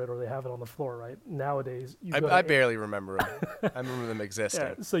deliver it or they have it on the floor, right? Nowadays, I barely remember them. I remember them existing.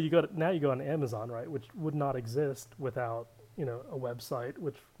 Yeah, so now you go on Amazon, right, which would not exist without, a website,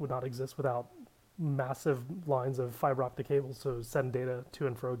 which would not exist without massive lines of fiber optic cables to send data to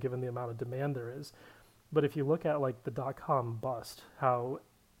and fro given the amount of demand there is. But if you look at like the .com bust, how,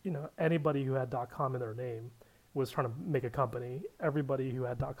 anybody who had .com in their name was trying to make a company. Everybody who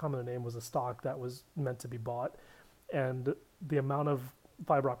had .com in their name was a stock that was meant to be bought. And the amount of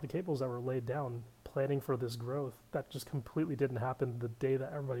fiber optic cables that were laid down planning for this growth, that just completely didn't happen the day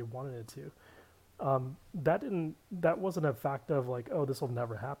that everybody wanted it to. That wasn't a fact of like, oh, this will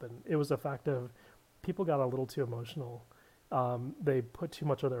never happen. It was a fact of people got a little too emotional. They put too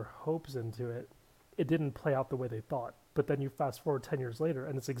much of their hopes into it. It didn't play out the way they thought. But then you fast forward 10 years later,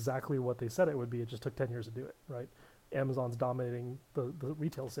 and it's exactly what they said it would be. It just took 10 years to do it, right? Amazon's dominating the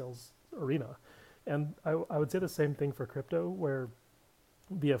retail sales arena. And I would say the same thing for crypto, where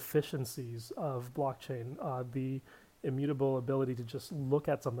the efficiencies of blockchain, the immutable ability to just look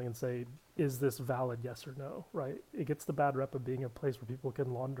at something and say, is this valid, yes or no, right? It gets the bad rep of being a place where people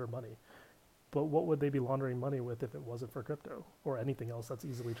can launder money. But what would they be laundering money with if it wasn't for crypto or anything else that's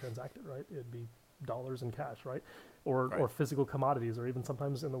easily transacted, right? It'd be dollars in cash, right? Or physical commodities, or even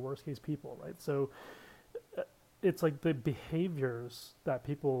sometimes in the worst case, people, right? So it's like the behaviors that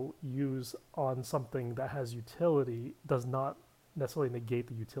people use on something that has utility does not necessarily negate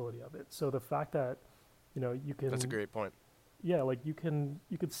the utility of it. So the fact that, you can... That's a great point. Yeah, like you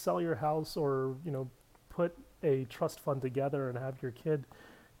could sell your house or, put a trust fund together and have your kid,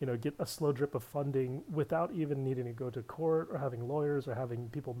 get a slow drip of funding without even needing to go to court or having lawyers or having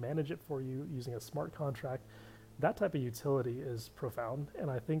people manage it for you using a smart contract. That type of utility is profound. And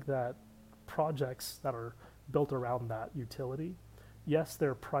I think that projects that are built around that utility, yes,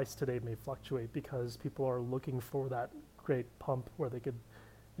 their price today may fluctuate because people are looking for that great pump where they could,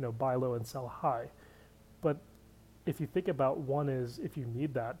 buy low and sell high. But if you think about one is if you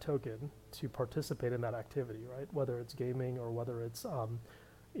need that token to participate in that activity, right? Whether it's gaming or whether it's,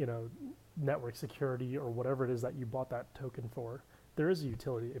 network security or whatever it is that you bought that token for, there is a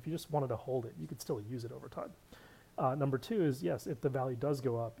utility. If you just wanted to hold it, you could still use it over time. Number two is, yes, if the value does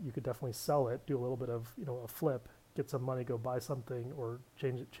go up, you could definitely sell it, do a little bit of, a flip, get some money, go buy something, or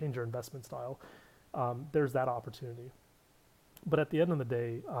change your investment style. There's that opportunity. But at the end of the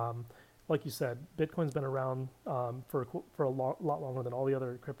day, like you said, Bitcoin's been around for a lot longer than all the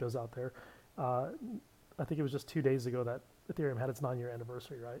other cryptos out there. I think it was just 2 days ago that Ethereum had its 9-year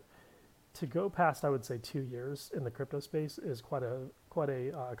anniversary, right? To go past, I would say, 2 years in the crypto space is quite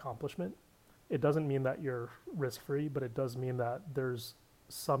a accomplishment. It doesn't mean that you're risk-free, but it does mean that there's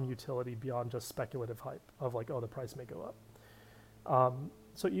some utility beyond just speculative hype of like, oh, the price may go up.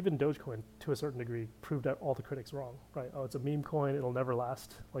 So even Dogecoin, to a certain degree, proved out all the critics wrong, right? Oh, it's a meme coin. It'll never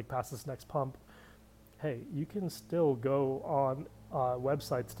last, like past this next pump. Hey, you can still go on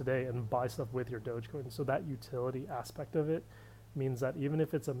websites today and buy stuff with your Dogecoin. So that utility aspect of it means that even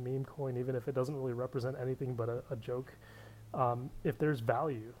if it's a meme coin, even if it doesn't really represent anything but a joke, if there's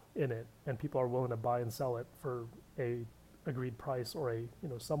value in it and people are willing to buy and sell it for a agreed price or a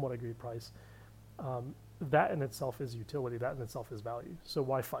somewhat agreed price, that in itself is utility. That in itself is value. So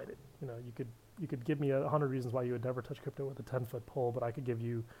why fight it? You could give me 100 reasons why you would never touch crypto with a 10-foot pole, but I could give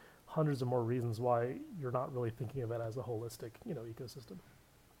you hundreds of more reasons why you're not really thinking of it as a holistic, ecosystem.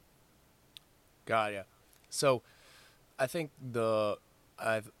 Got ya. So I think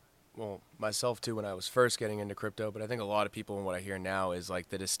well, myself too, when I was first getting into crypto, but I think a lot of people and what I hear now is like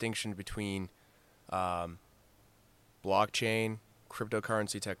the distinction between um, blockchain,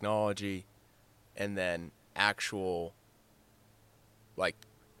 cryptocurrency technology, and then actual like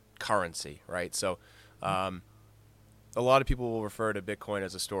currency, right? So um, a lot of people will refer to Bitcoin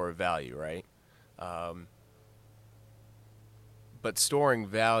as a store of value, right? Um, but storing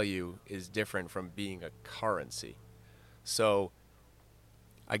value is different from being a currency. So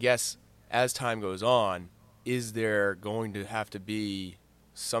I guess as time goes on, is there going to have to be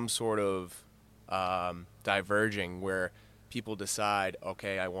some sort of diverging where people decide,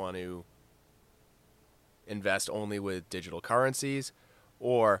 okay, I want to invest only with digital currencies,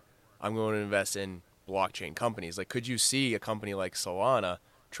 or I'm going to invest in blockchain companies? Like, could you see a company like Solana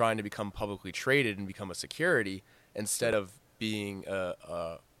trying to become publicly traded and become a security instead of being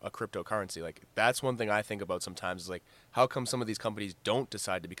a cryptocurrency? Like, that's one thing I think about sometimes is like, how come some of these companies don't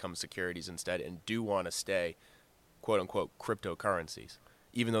decide to become securities instead and do want to stay quote unquote cryptocurrencies,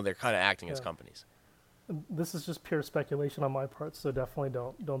 even though they're kind of acting as Yeah. companies? This is just pure speculation on my part, so definitely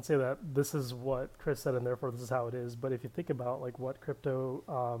don't say that this is what Chris said and therefore this is how it is. But if you think about like what crypto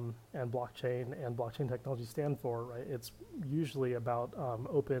and blockchain technology stand for, right? It's usually about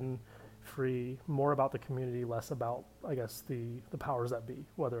open, free, more about the community, less about, I guess, the powers that be,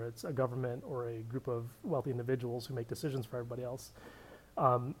 whether it's a government or a group of wealthy individuals who make decisions for everybody else.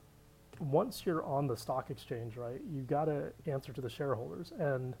 Um, Once you're on the stock exchange, right, you got to answer to the shareholders,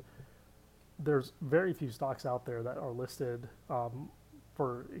 and there's very few stocks out there that are listed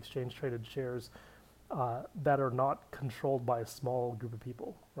for exchange traded shares that are not controlled by a small group of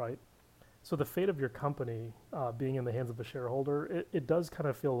people, right? So the fate of your company being in the hands of a shareholder, it does kind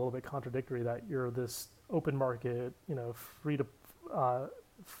of feel a little bit contradictory that you're this open market, uh,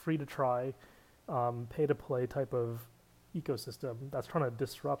 free to try, pay to play type of ecosystem that's trying to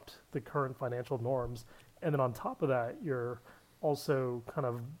disrupt the current financial norms, and then on top of that, you're also kind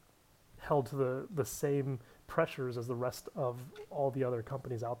of held to the same pressures as the rest of all the other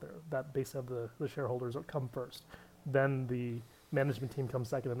companies out there. That basically the shareholders come first, then the management team comes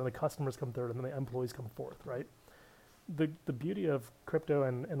second, and then the customers come third, and then the employees come fourth, right? The beauty of crypto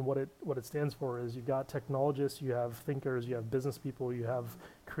and what it stands for is you've got technologists, you have thinkers, you have business people, you have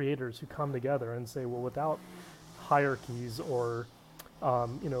creators who come together and say, well, without hierarchies or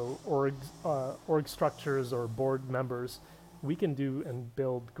org structures or board members, we can do and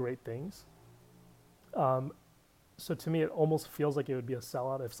build great things. Um, so to me, it almost feels like it would be a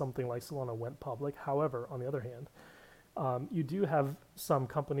sellout if something like Solana went public. However, on the other hand, you do have some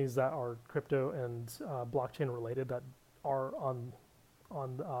companies that are crypto and blockchain related that are on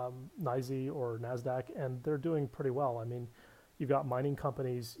NYSE or Nasdaq, and they're doing pretty well. I mean, you've got mining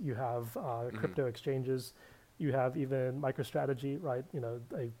companies, you have crypto exchanges, you have even MicroStrategy, right?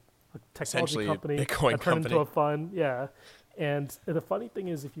 A technology Essentially, a company Bitcoin that turned into company. a fund, yeah. And the funny thing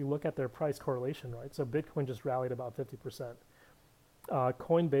is, if you look at their price correlation, right? So Bitcoin just rallied about 50%.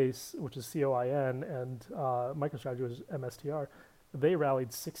 Coinbase, which is COIN, and MicroStrategy, which is MSTR, they rallied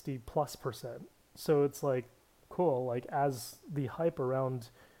 60+%. So it's like, cool, like as the hype around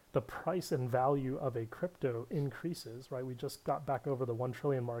the price and value of a crypto increases, right? We just got back over the 1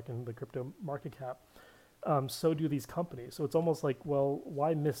 trillion mark in the crypto market cap. So do these companies. So it's almost like, well,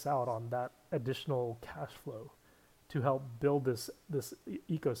 why miss out on that additional cash flow to help build this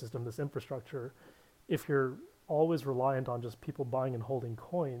ecosystem, this infrastructure? If you're always reliant on just people buying and holding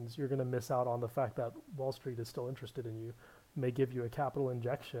coins, you're going to miss out on the fact that Wall Street is still interested in you, may give you a capital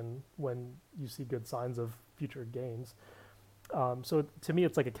injection when you see good signs of future gains. So to me,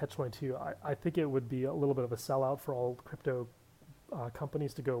 it's like a catch-22. I think it would be a little bit of a sellout for all crypto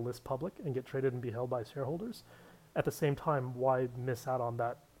companies to go list public and get traded and be held by shareholders. At the same time, why miss out on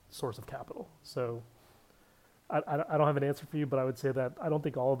that source of capital? So I don't have an answer for you, but I would say that I don't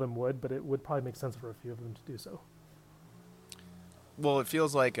think all of them would, but it would probably make sense for a few of them to do so. Well, it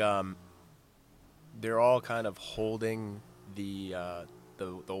feels like they're all kind of holding the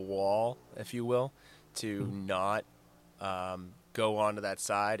wall, if you will, to Mhm. not go onto that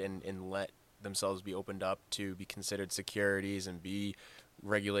side and let themselves be opened up to be considered securities and be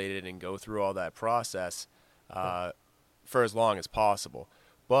regulated and go through all that process Yeah. for as long as possible.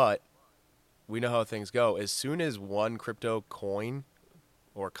 But we know how things go. As soon as one crypto coin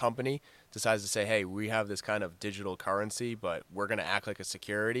or company decides to say, hey, we have this kind of digital currency, but we're going to act like a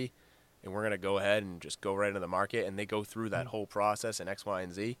security and we're going to go ahead and just go right into the market, and they go through that Mhm. whole process in X, Y,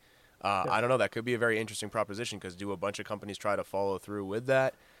 and Z. Yeah. I don't know. That could be a very interesting proposition because do a bunch of companies try to follow through with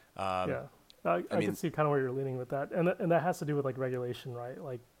that? Yeah. I I can mean, see kind of where you're leaning with that, and that has to do with like regulation, right?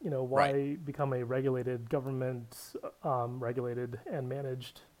 Like, right. why become a regulated government, regulated and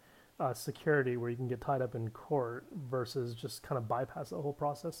managed security where you can get tied up in court versus just kind of bypass the whole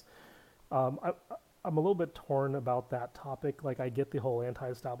process. I I'm a little bit torn about that topic. Like, I get the whole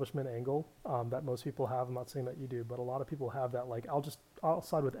anti-establishment angle that most people have. I'm not saying that you do, but a lot of people have that. Like, I'll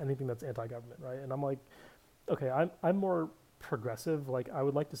side with anything that's anti-government, right? And I'm like, okay, I'm more progressive. Like, I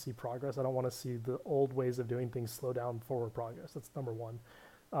would like to see progress. I don't want to see the old ways of doing things slow down forward progress. That's number one.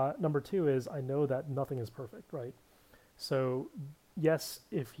 Number two is I know that nothing is perfect, right? So yes,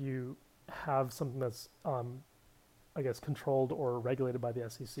 if you have something that's I guess controlled or regulated by the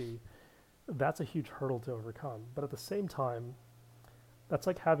SEC, that's a huge hurdle to overcome. But at the same time, that's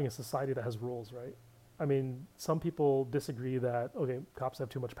like having a society that has rules, right? I mean, some people disagree that okay, cops have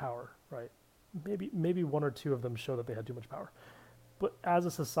too much power, right? Maybe one or two of them show that they had too much power. But as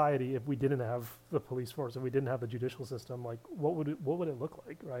a society, if we didn't have the police force, if we didn't have the judicial system, like what would it look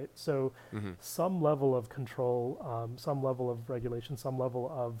like, right? So, Hmm. some level of control, some level of regulation, some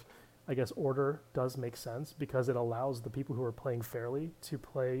level of, I guess, order does make sense because it allows the people who are playing fairly to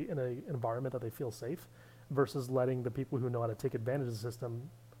play in an environment that they feel safe, versus letting the people who know how to take advantage of the system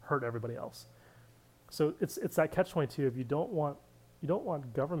hurt everybody else. So it's that catch 22. If you don't want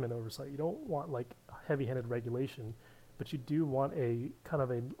government oversight, you don't want like heavy-handed regulation, but you do want a kind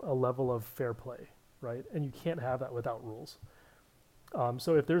of a level of fair play, right? And you can't have that without rules.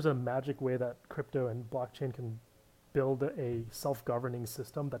 So if there's a magic way that crypto and blockchain can build a self-governing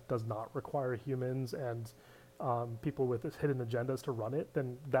system that does not require humans and people with hidden agendas to run it,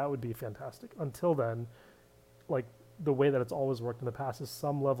 then that would be fantastic. Until then, like, the way that it's always worked in the past is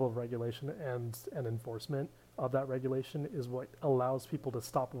some level of regulation and enforcement of that regulation is what allows people to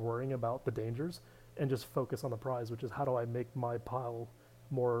stop worrying about the dangers and just focus on the prize, which is how do I make my pile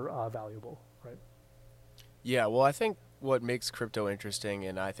more valuable, right? Yeah, well, I think what makes crypto interesting,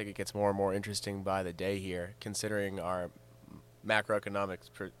 and I think it gets more and more interesting by the day here, considering our macroeconomic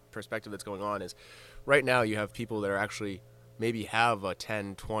perspective that's going on, is right now you have people that are actually maybe have a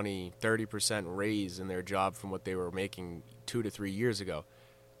 10, 20, 30% raise in their job from what they were making 2 to 3 years ago.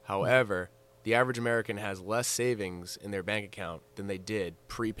 Mm-hmm. However, the average American has less savings in their bank account than they did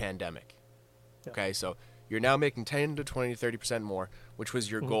pre-pandemic. Yeah. Okay, so you're now making 10 to 20, 30% more, which was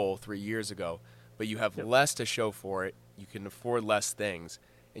your Mm-hmm. goal 3 years ago, but you have Yep. less to show for it. You can afford less things.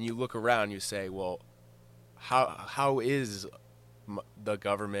 And you look around, you say, well, how is the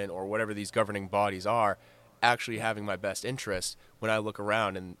government or whatever these governing bodies are actually Yeah. having my best interest when I look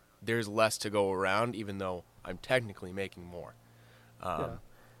around and there's less to go around, even though I'm technically making more? Yeah.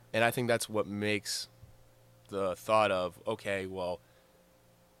 And I think that's what makes the thought of, okay, well,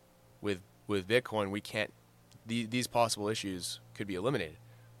 with Bitcoin, we can't. These possible issues could be eliminated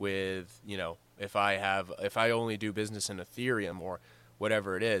with, if I only do business in Ethereum or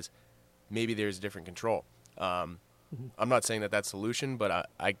whatever it is, maybe there's different control. Mm-hmm. I'm not saying that that's solution, but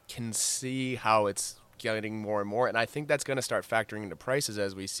I can see how it's getting more and more, and I think that's going to start factoring into prices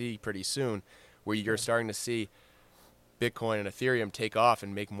as we see pretty soon, where you're Yeah. starting to see Bitcoin and Ethereum take off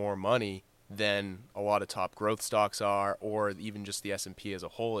and make more money than a lot of top growth stocks are, or even just the S&P as a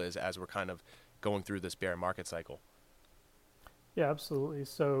whole is, as we're kind of going through this bear market cycle. Yeah, absolutely.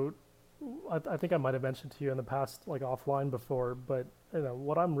 So I think I might have mentioned to you in the past, like offline before, but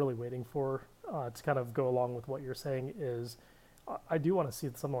what I'm really waiting for to kind of go along with what you're saying is I do want to see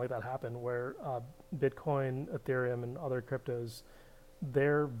something like that happen where Bitcoin, Ethereum, and other cryptos,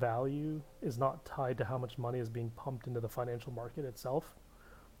 their value is not tied to how much money is being pumped into the financial market itself.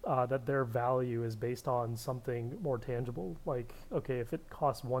 That their value is based on something more tangible. Like, okay, if it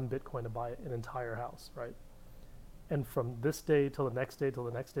costs one Bitcoin to buy an entire house, right? And from this day till the next day till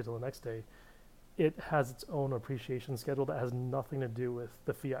the next day till the next day, it has its own appreciation schedule that has nothing to do with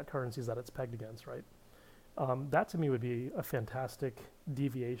the fiat currencies that it's pegged against, right? That to me would be a fantastic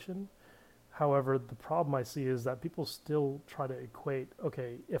deviation. However, the problem I see is that people still try to equate,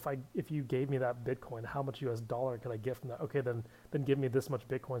 okay, if you gave me that Bitcoin, how much US dollar can I get from that? Okay, then give me this much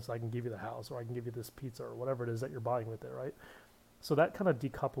Bitcoin so I can give you the house or I can give you this pizza or whatever it is that you're buying with it, right? So that kind of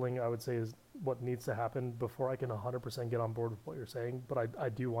decoupling, I would say, is what needs to happen before I can 100% get on board with what you're saying. But I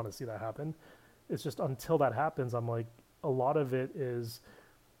do want to see that happen. It's just until that happens, I'm like, a lot of it is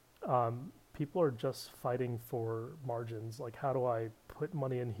people are just fighting for margins. Like, how do I put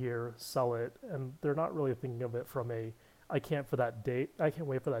money in here, sell it? And they're not really thinking of it from I can't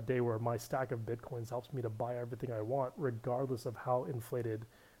wait for that day where my stack of Bitcoins helps me to buy everything I want, regardless of how inflated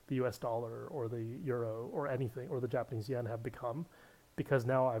the US dollar or the euro or anything or the Japanese yen have become, because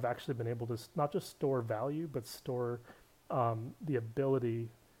now I've actually been able to not just store value, but store the ability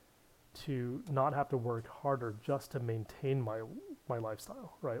to not have to work harder just to maintain my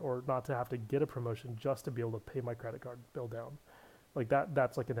lifestyle, right? Or not to have to get a promotion just to be able to pay my credit card bill down. Like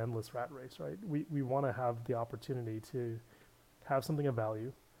that's like an endless rat race, right? We want to have the opportunity to have something of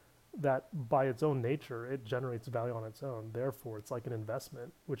value that by its own nature it generates value on its own. Therefore, it's like an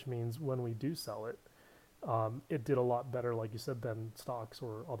investment, which means when we do sell it, it did a lot better, like you said, than stocks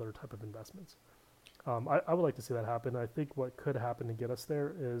or other type of investments. I would like to see that happen. I think what could happen to get us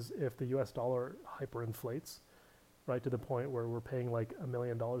there is if the U.S. dollar hyperinflates, right, to the point where we're paying like $1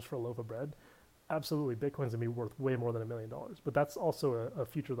 million for a loaf of bread. Absolutely, Bitcoin's gonna be worth way more than $1 million. But that's also a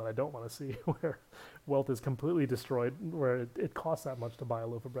future that I don't want to see, where wealth is completely destroyed, where it costs that much to buy a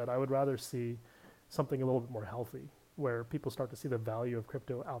loaf of bread. I would rather see something a little bit more healthy, where people start to see the value of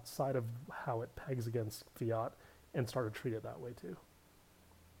crypto outside of how it pegs against fiat and start to treat it that way too.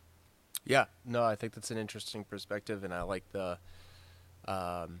 Yeah, no, I think that's an interesting perspective, and I like the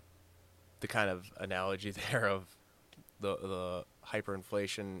kind of analogy there of the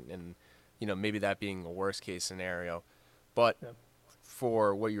hyperinflation, and maybe that being a worst case scenario. But Yeah.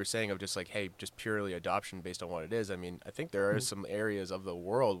 for what you were saying of just like, hey, just purely adoption based on what it is, I mean, I think there are Mhm. some areas of the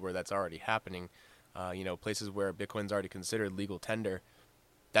world where that's already happening. Places where Bitcoin's already considered legal tender,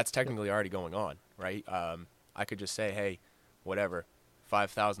 that's Yep. technically already going on, right? I could just say, hey, whatever,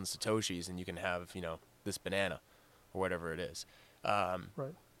 5,000 satoshis, and you can have this banana or whatever it is.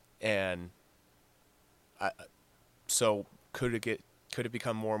 Right. And I, so could it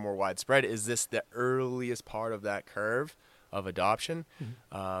become more and more widespread? Is this the earliest part of that curve of adoption?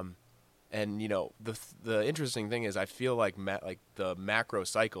 Mhm. And the interesting thing is, I feel like like the macro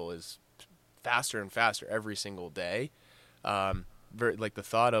cycle is faster and faster every single day. Like the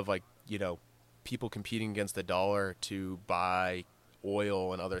thought of like people competing against the dollar to buy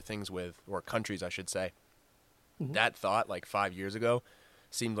oil and other things with, or countries I should say, Mhm. that thought like 5 years ago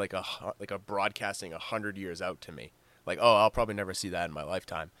seemed like a broadcasting 100 years out to me. Like, oh, I'll probably never see that in my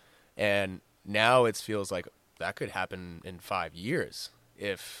lifetime. And now it feels like that could happen in 5 years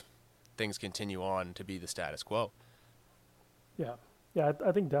if things continue on to be the status quo. Yeah, yeah.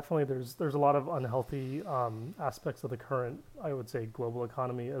 I think definitely there's a lot of unhealthy aspects of the current, I would say, global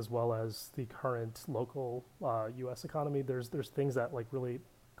economy as well as the current local U.S. economy. There's things that like really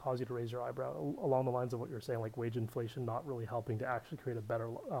cause you to raise your eyebrow along the lines of what you're saying, like wage inflation not really helping to actually create a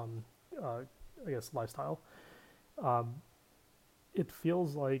better, uh, I guess, lifestyle. Um, it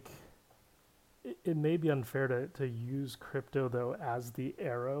feels like it may be unfair to use crypto though as the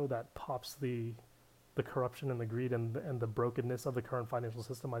arrow that pops the corruption and the greed and the brokenness of the current financial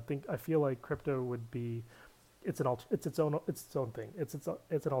system. I feel like crypto would be it's its own thing.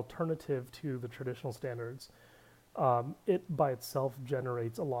 It's an alternative to the traditional standards. It by itself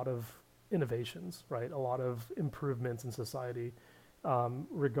generates a lot of innovations, right? A lot of improvements in society,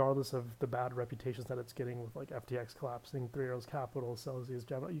 regardless of the bad reputations that it's getting with like FTX collapsing, Three Arrows Capital, Celsius,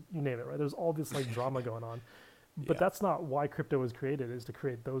 Gemini, you name it, right? There's all this like drama going on. But Yeah. that's not why crypto was created, is to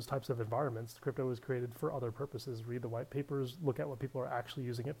create those types of environments. Crypto was created for other purposes. Read the white papers, look at what people are actually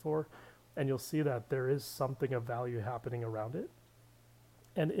using it for, and you'll see that there is something of value happening around it.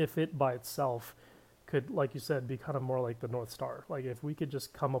 And if it by itself could, like you said, be kind of more like the North Star, like if we could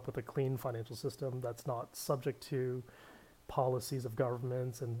just come up with a clean financial system that's not subject to policies of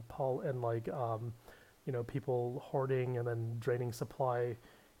governments and people hoarding and then draining supply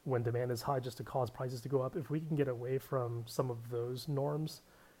when demand is high just to cause prices to go up. If we can get away from some of those norms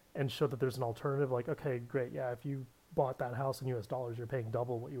and show that there's an alternative, like, okay, great, yeah, if you bought that house in US dollars, you're paying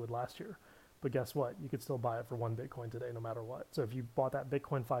double what you would last year. But guess what? You could still buy it for one Bitcoin today, no matter what. So if you bought that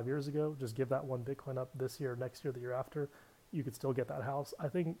Bitcoin 5 years ago, just give that one Bitcoin up this year, next year, the year after, you could still get that house. I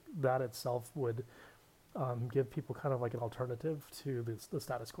think that itself would give people kind of like an alternative to the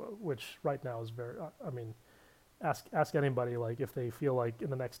status quo, which right now is very, I mean, ask anybody like if they feel like in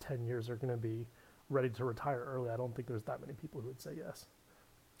the next 10 years they're going to be ready to retire early. I don't think there's that many people who would say yes.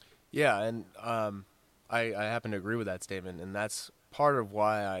 Yeah, and I happen to agree with that statement, and that's part of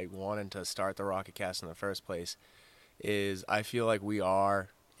why I wanted to start the Rocket Cast in the first place. Is I feel like we are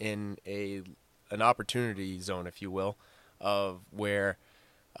in an opportunity zone, if you will, of where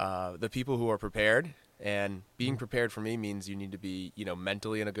the people who are prepared, and being Mm-hmm. prepared for me means you need to be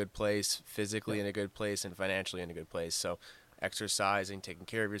mentally in a good place, physically Yep. in a good place, and financially in a good place. So exercising, taking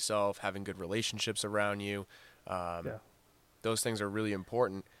care of yourself, having good relationships around you, um, Yeah. those things are really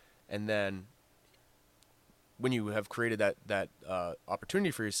important. And then when you have created that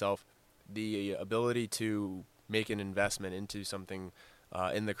opportunity for yourself, the ability to make an investment into something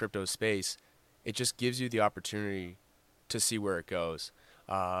in the crypto space, it just gives you the opportunity to see where it goes,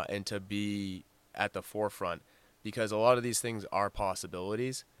 and to be at the forefront, because a lot of these things are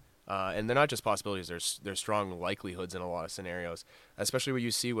possibilities. And they're not just possibilities; there's strong likelihoods in a lot of scenarios. Especially when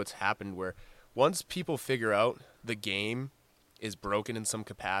you see what's happened, where once people figure out the game is broken in some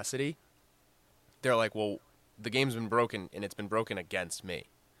capacity, they're like, well, the game's been broken and it's been broken against me.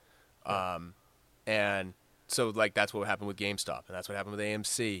 And so like that's what happened with GameStop, and that's what happened with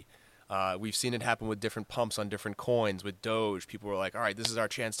AMC. We've seen it happen with different pumps on different coins. With Doge, people were like, all right, this is our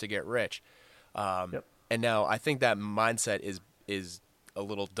chance to get rich. And now I think that mindset is a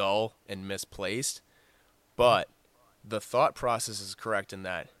little dull and misplaced, but the thought process is correct in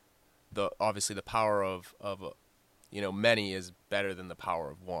that obviously the power of many is better than the power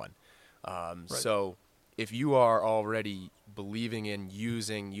of one. So if you are already believing in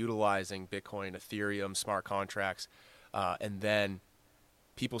utilizing Bitcoin, Ethereum, smart contracts, and then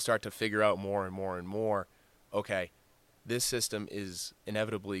people start to figure out more and more and more, okay, this system is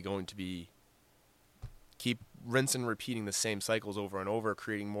inevitably going to keep rinse and repeating the same cycles over and over,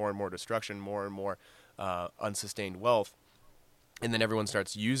 creating more and more destruction, more and more unsustained wealth. And then everyone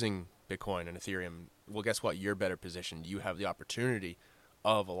starts using Bitcoin and Ethereum. Well, guess what? You're better positioned. You have the opportunity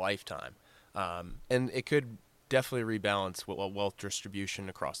of a lifetime. And it could definitely rebalance wealth distribution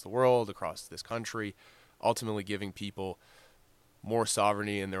across the world, across this country, ultimately giving people more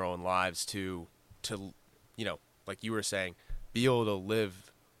sovereignty in their own lives to like you were saying, be able to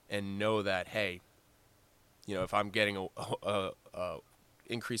live and know that, hey, if I'm getting a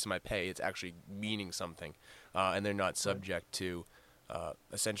increase in my pay, it's actually meaning something, and they're not subject to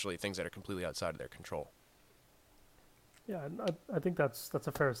essentially things that are completely outside of their control. Yeah, and I think that's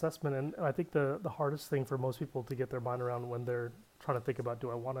a fair assessment, and I think the hardest thing for most people to get their mind around when they're trying to think about, do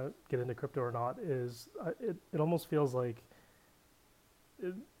I want to get into crypto or not, is it almost feels like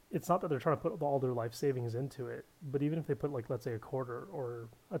it's not that they're trying to put all their life savings into it, but even if they put, like, let's say a quarter or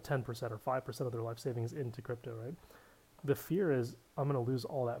a 10% or 5% of their life savings into crypto, right? The fear is, I'm going to lose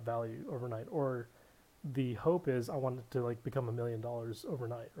all that value overnight, or the hope is, I want it to, like, become $1 million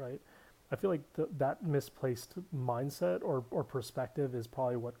overnight, right? I feel like that misplaced mindset or perspective is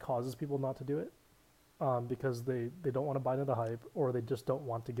probably what causes people not to do it, because they don't want to buy into the hype, or they just don't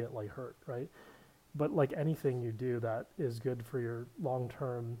want to get, like, hurt, right? But like anything you do that is good for your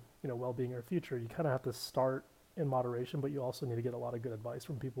long-term, well-being or future, you kind of have to start in moderation, but you also need to get a lot of good advice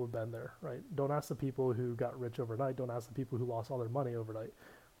from people who've been there, right? Don't ask the people who got rich overnight. Don't ask the people who lost all their money overnight.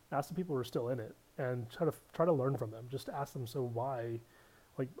 Ask the people who are still in it and try to learn from them. Just ask them, so why,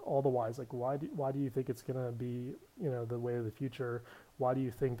 like all the whys, like why do you think it's going to be, the way of the future? Why do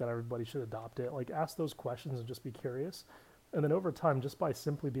you think that everybody should adopt it? Like, ask those questions and just be curious. And then over time, just by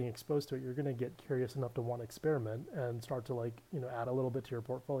simply being exposed to it, you're going to get curious enough to want to experiment and start to, like, add a little bit to your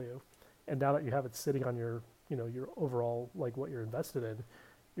portfolio. And now that you have it sitting on your, your overall, like, what you're invested in,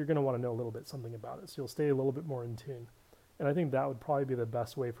 you're going to want to know a little bit something about it. So you'll stay a little bit more in tune. And I think that would probably be the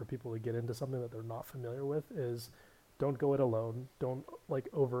best way for people to get into something that they're not familiar with, is don't go it alone. Don't, like,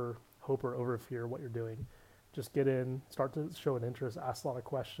 over hope or over fear what you're doing. Just get in, start to show an interest, ask a lot of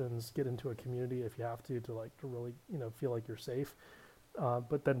questions, get into a community if you have to really, feel like you're safe.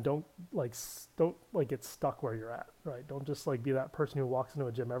 But then don't get stuck where you're at, right? Don't just, like, be that person who walks into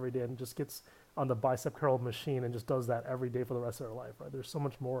a gym every day and just gets on the bicep curl machine and just does that every day for the rest of their life, right? There's so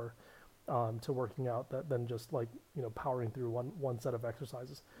much more to working out than just, like, powering through one set of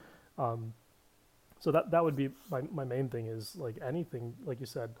exercises. So that would be my main thing, is, like, anything, like you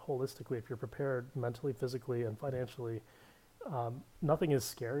said, holistically, if you're prepared mentally, physically, and financially, nothing is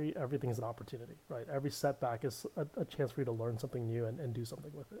scary. Everything is an opportunity, right? Every setback is a chance for you to learn something new and do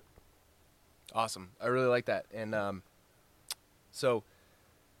something with it. Awesome. I really like that. And so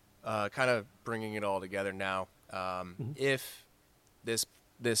kind of bringing it all together now, if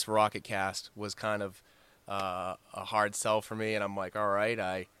this rocket cast was kind of a hard sell for me, and I'm like, all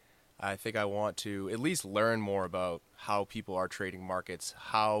right, I think I want to at least learn more about how people are trading markets,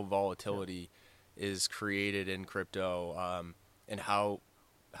 how volatility is created in crypto, and how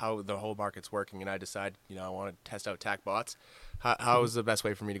the whole market's working. And I decide, I want to test out Tacbotz. How is the best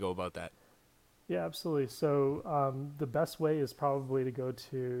way for me to go about that? Yeah, absolutely. So the best way is probably to go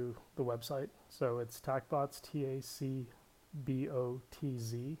to the website. So it's Tacbotz, Tacbotz.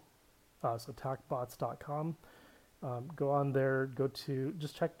 So tacbotz.com. Go on there,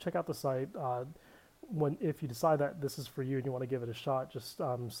 just check out the site. If you decide that this is for you and you want to give it a shot, just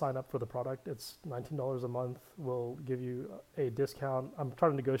sign up for the product. It's $19 a month. We'll give you a discount. I'm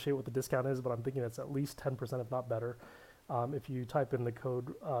trying to negotiate what the discount is, but I'm thinking it's at least 10%, if not better. If you type in the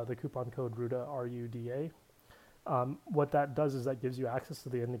coupon code RUDA, RUDA. What that does is that gives you access to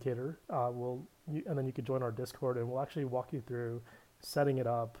the indicator. And then you can join our Discord, and we'll actually walk you through setting it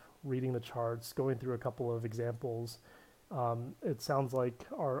up, reading the charts, going through a couple of examples, It sounds like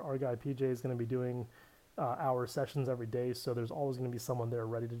our guy PJ is going to be doing hour sessions every day, so there's always going to be someone there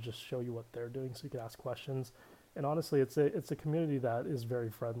ready to just show you what they're doing, so you can ask questions. And honestly, it's a community that is very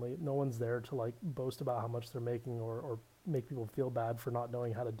friendly. No one's there to like boast about how much they're making or make people feel bad for not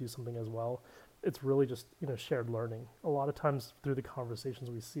knowing how to do something as well. It's really just shared learning. A lot of times through the conversations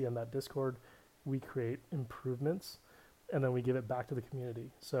we see in that Discord, we create improvements and then we give it back to the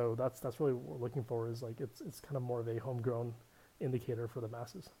community. So that's really what we're looking for, is like it's kind of more of a homegrown indicator for the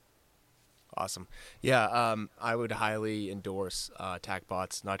masses. Awesome. Yeah, I would highly endorse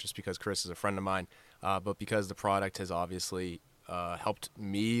Tacbotz, not just because Chris is a friend of mine, but because the product has obviously helped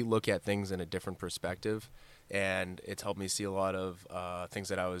me look at things in a different perspective, and it's helped me see a lot of things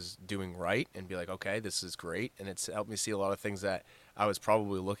that I was doing right and be like, okay, this is great, and it's helped me see a lot of things that I was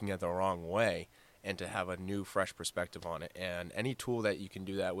probably looking at the wrong way, and to have a new, fresh perspective on it. And any tool that you can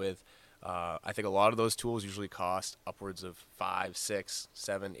do that with, I think a lot of those tools usually cost upwards of $5, $6,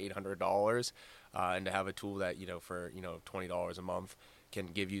 $7, $800, and to have a tool that for $20 a month can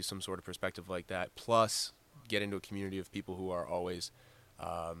give you some sort of perspective like that. Plus, get into a community of people who are always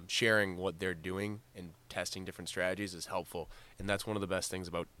sharing what they're doing and testing different strategies is helpful. And that's one of the best things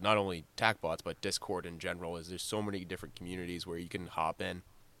about not only Tacbotz but Discord in general, is there's so many different communities where you can hop in.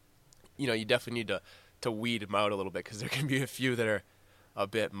 You definitely need to weed them out a little bit, because there can be a few that are a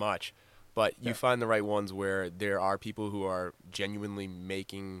bit much. But you find the right ones where there are people who are genuinely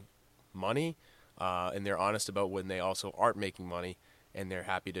making money, and they're honest about when they also aren't making money, and they're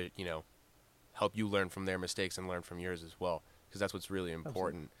happy to, help you learn from their mistakes and learn from yours as well, because that's what's really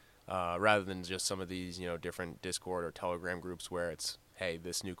important, rather than just some of these, different Discord or Telegram groups where it's, hey,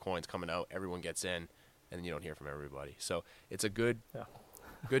 this new coin's coming out, everyone gets in, and then you don't hear from everybody. So it's a good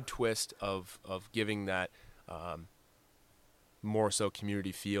twist of giving that more so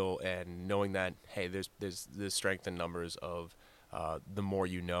community feel, and knowing that, hey, there's strength in numbers of the more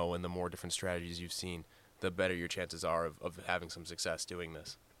you know and the more different strategies you've seen, the better your chances are of having some success doing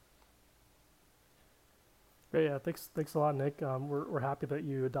this. Great, yeah, thanks a lot, Nick. We're happy that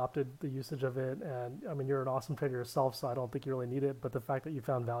you adopted the usage of it, and I mean, you're an awesome trader yourself, so I don't think you really need it, but the fact that you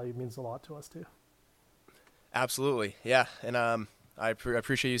found value means a lot to us too. Absolutely, yeah, and I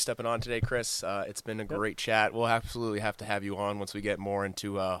appreciate you stepping on today, Chris. It's been a great chat. We'll absolutely have to have you on once we get more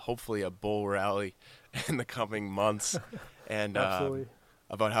into hopefully a bull rally in the coming months, and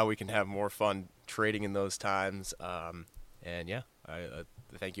about how we can have more fun trading in those times. And yeah, I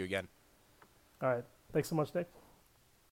thank you again. All right. Thanks so much, Nick.